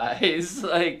you guys.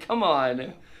 Like, come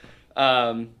on.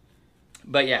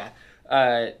 But yeah,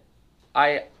 I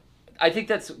think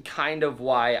that's kind of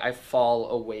why I fall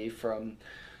away from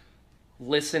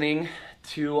listening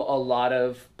to a lot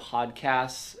of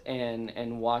podcasts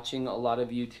and watching a lot of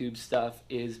YouTube stuff,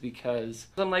 is because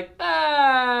I'm like,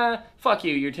 fuck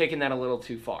you, you're taking that a little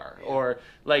too far. Yeah. Or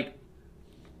like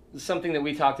something that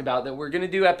we talked about that we're going to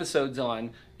do episodes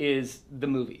on is the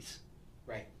movies.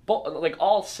 Right. Like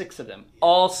all 6 of them. Yeah.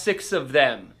 All 6 of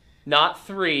them. Not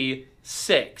 3,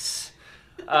 6.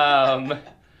 And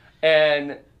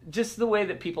just the way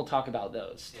that people talk about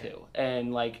those too.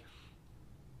 And like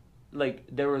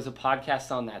there was a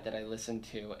podcast on that I listened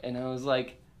to, and I was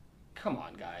like, come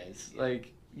on guys,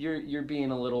 like you're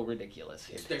being a little ridiculous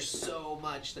here. There's so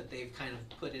much that they've kind of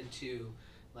put into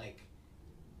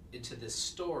this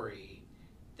story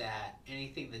that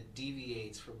anything that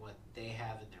deviates from what they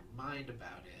have in their mind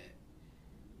about it.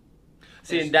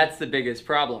 See, and that's the biggest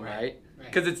problem, right?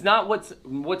 Because Right. it's not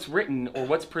what's written or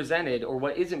what's presented or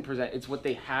what isn't presented. It's what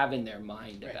they have in their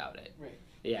mind about it. Right.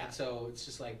 Yeah. And so it's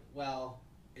just like, well,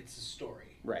 it's a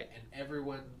story. Right. And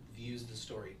everyone views the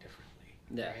story differently.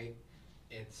 Yeah. Right.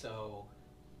 And so,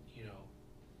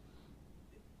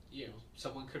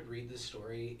 someone could read the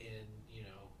story in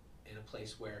a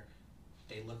place where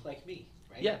they look like me,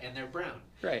 right? Yeah. And they're brown.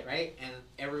 Right. Right. And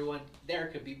everyone there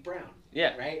could be brown.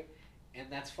 Yeah. Right. And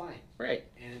that's fine. Right.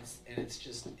 And it's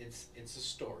just it's a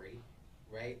story,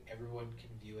 right? Everyone can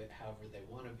view it however they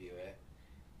want to view it,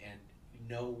 and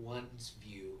no one's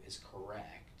view is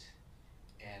correct.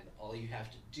 And all you have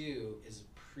to do is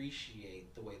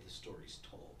appreciate the way the story's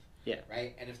told. Yeah.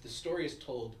 Right? And if the story is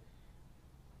told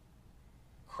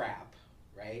crap,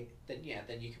 right? Then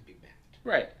then you can be mad.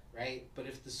 Right. Right? But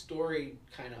if the story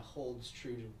kind of holds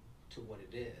true to what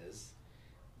it is,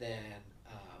 then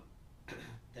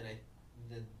then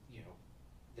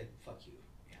fuck you.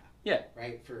 Yeah. Yeah.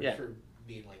 Right? For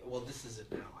being like, well, this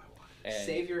isn't how I want it. And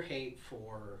save your hate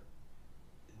for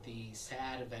the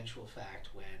sad eventual fact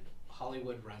when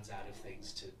Hollywood runs out of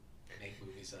things to make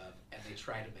movies of, and they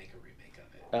try to make a remake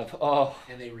of it.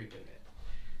 And they reboot it.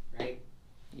 Right?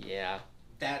 Yeah.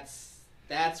 That's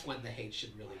when the hate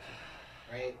should really come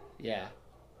out, right? Yeah.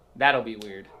 That'll be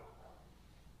weird.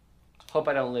 Hope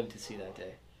I don't live to see that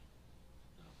day.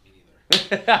 No, me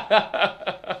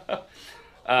neither.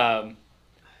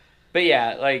 But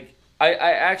yeah, like I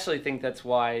actually think that's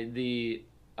why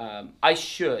I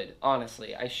should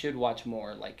watch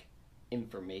more like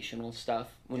informational stuff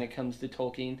when it comes to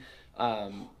Tolkien,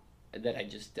 that I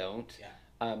just don't.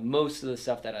 Yeah. Most of the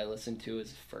stuff that I listen to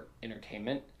is for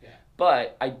entertainment. Yeah.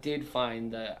 But I did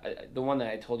find the one that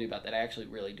I told you about that I actually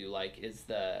really do like is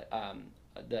the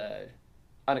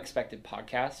Unexpected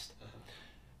podcast,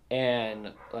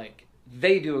 and like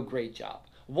they do a great job.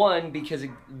 One, because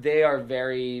they are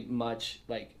very much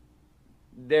like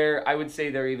I would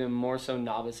say they're even more so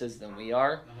novices than we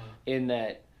are, in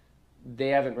that they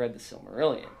haven't read the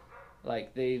Silmarillion.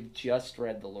 Like they've just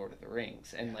read the Lord of the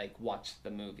Rings and like watched the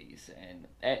movies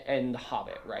and the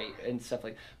Hobbit, right, and stuff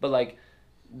like. But like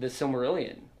the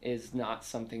Silmarillion is not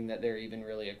something that they're even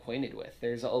really acquainted with.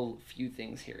 There's a few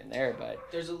things here and there, but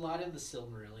there's a lot in the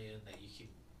Silmarillion that you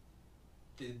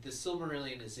can. The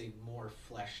Silmarillion is a more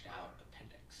fleshed out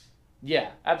appendix.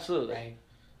 Yeah, absolutely. Right.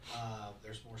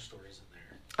 There's more stories in there.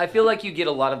 I feel like you get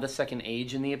a lot of the Second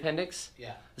Age in the appendix.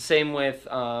 Yeah. Same with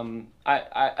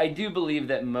I do believe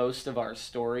that most of our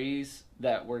stories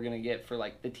that we're gonna get for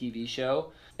like the TV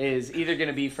show is either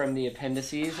gonna be from the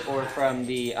appendices or from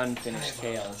the unfinished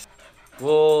tales.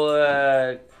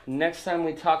 Well, next time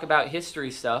we talk about history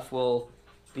stuff, we'll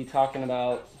be talking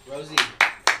about Rosie.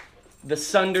 the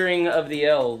sundering of the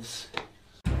elves.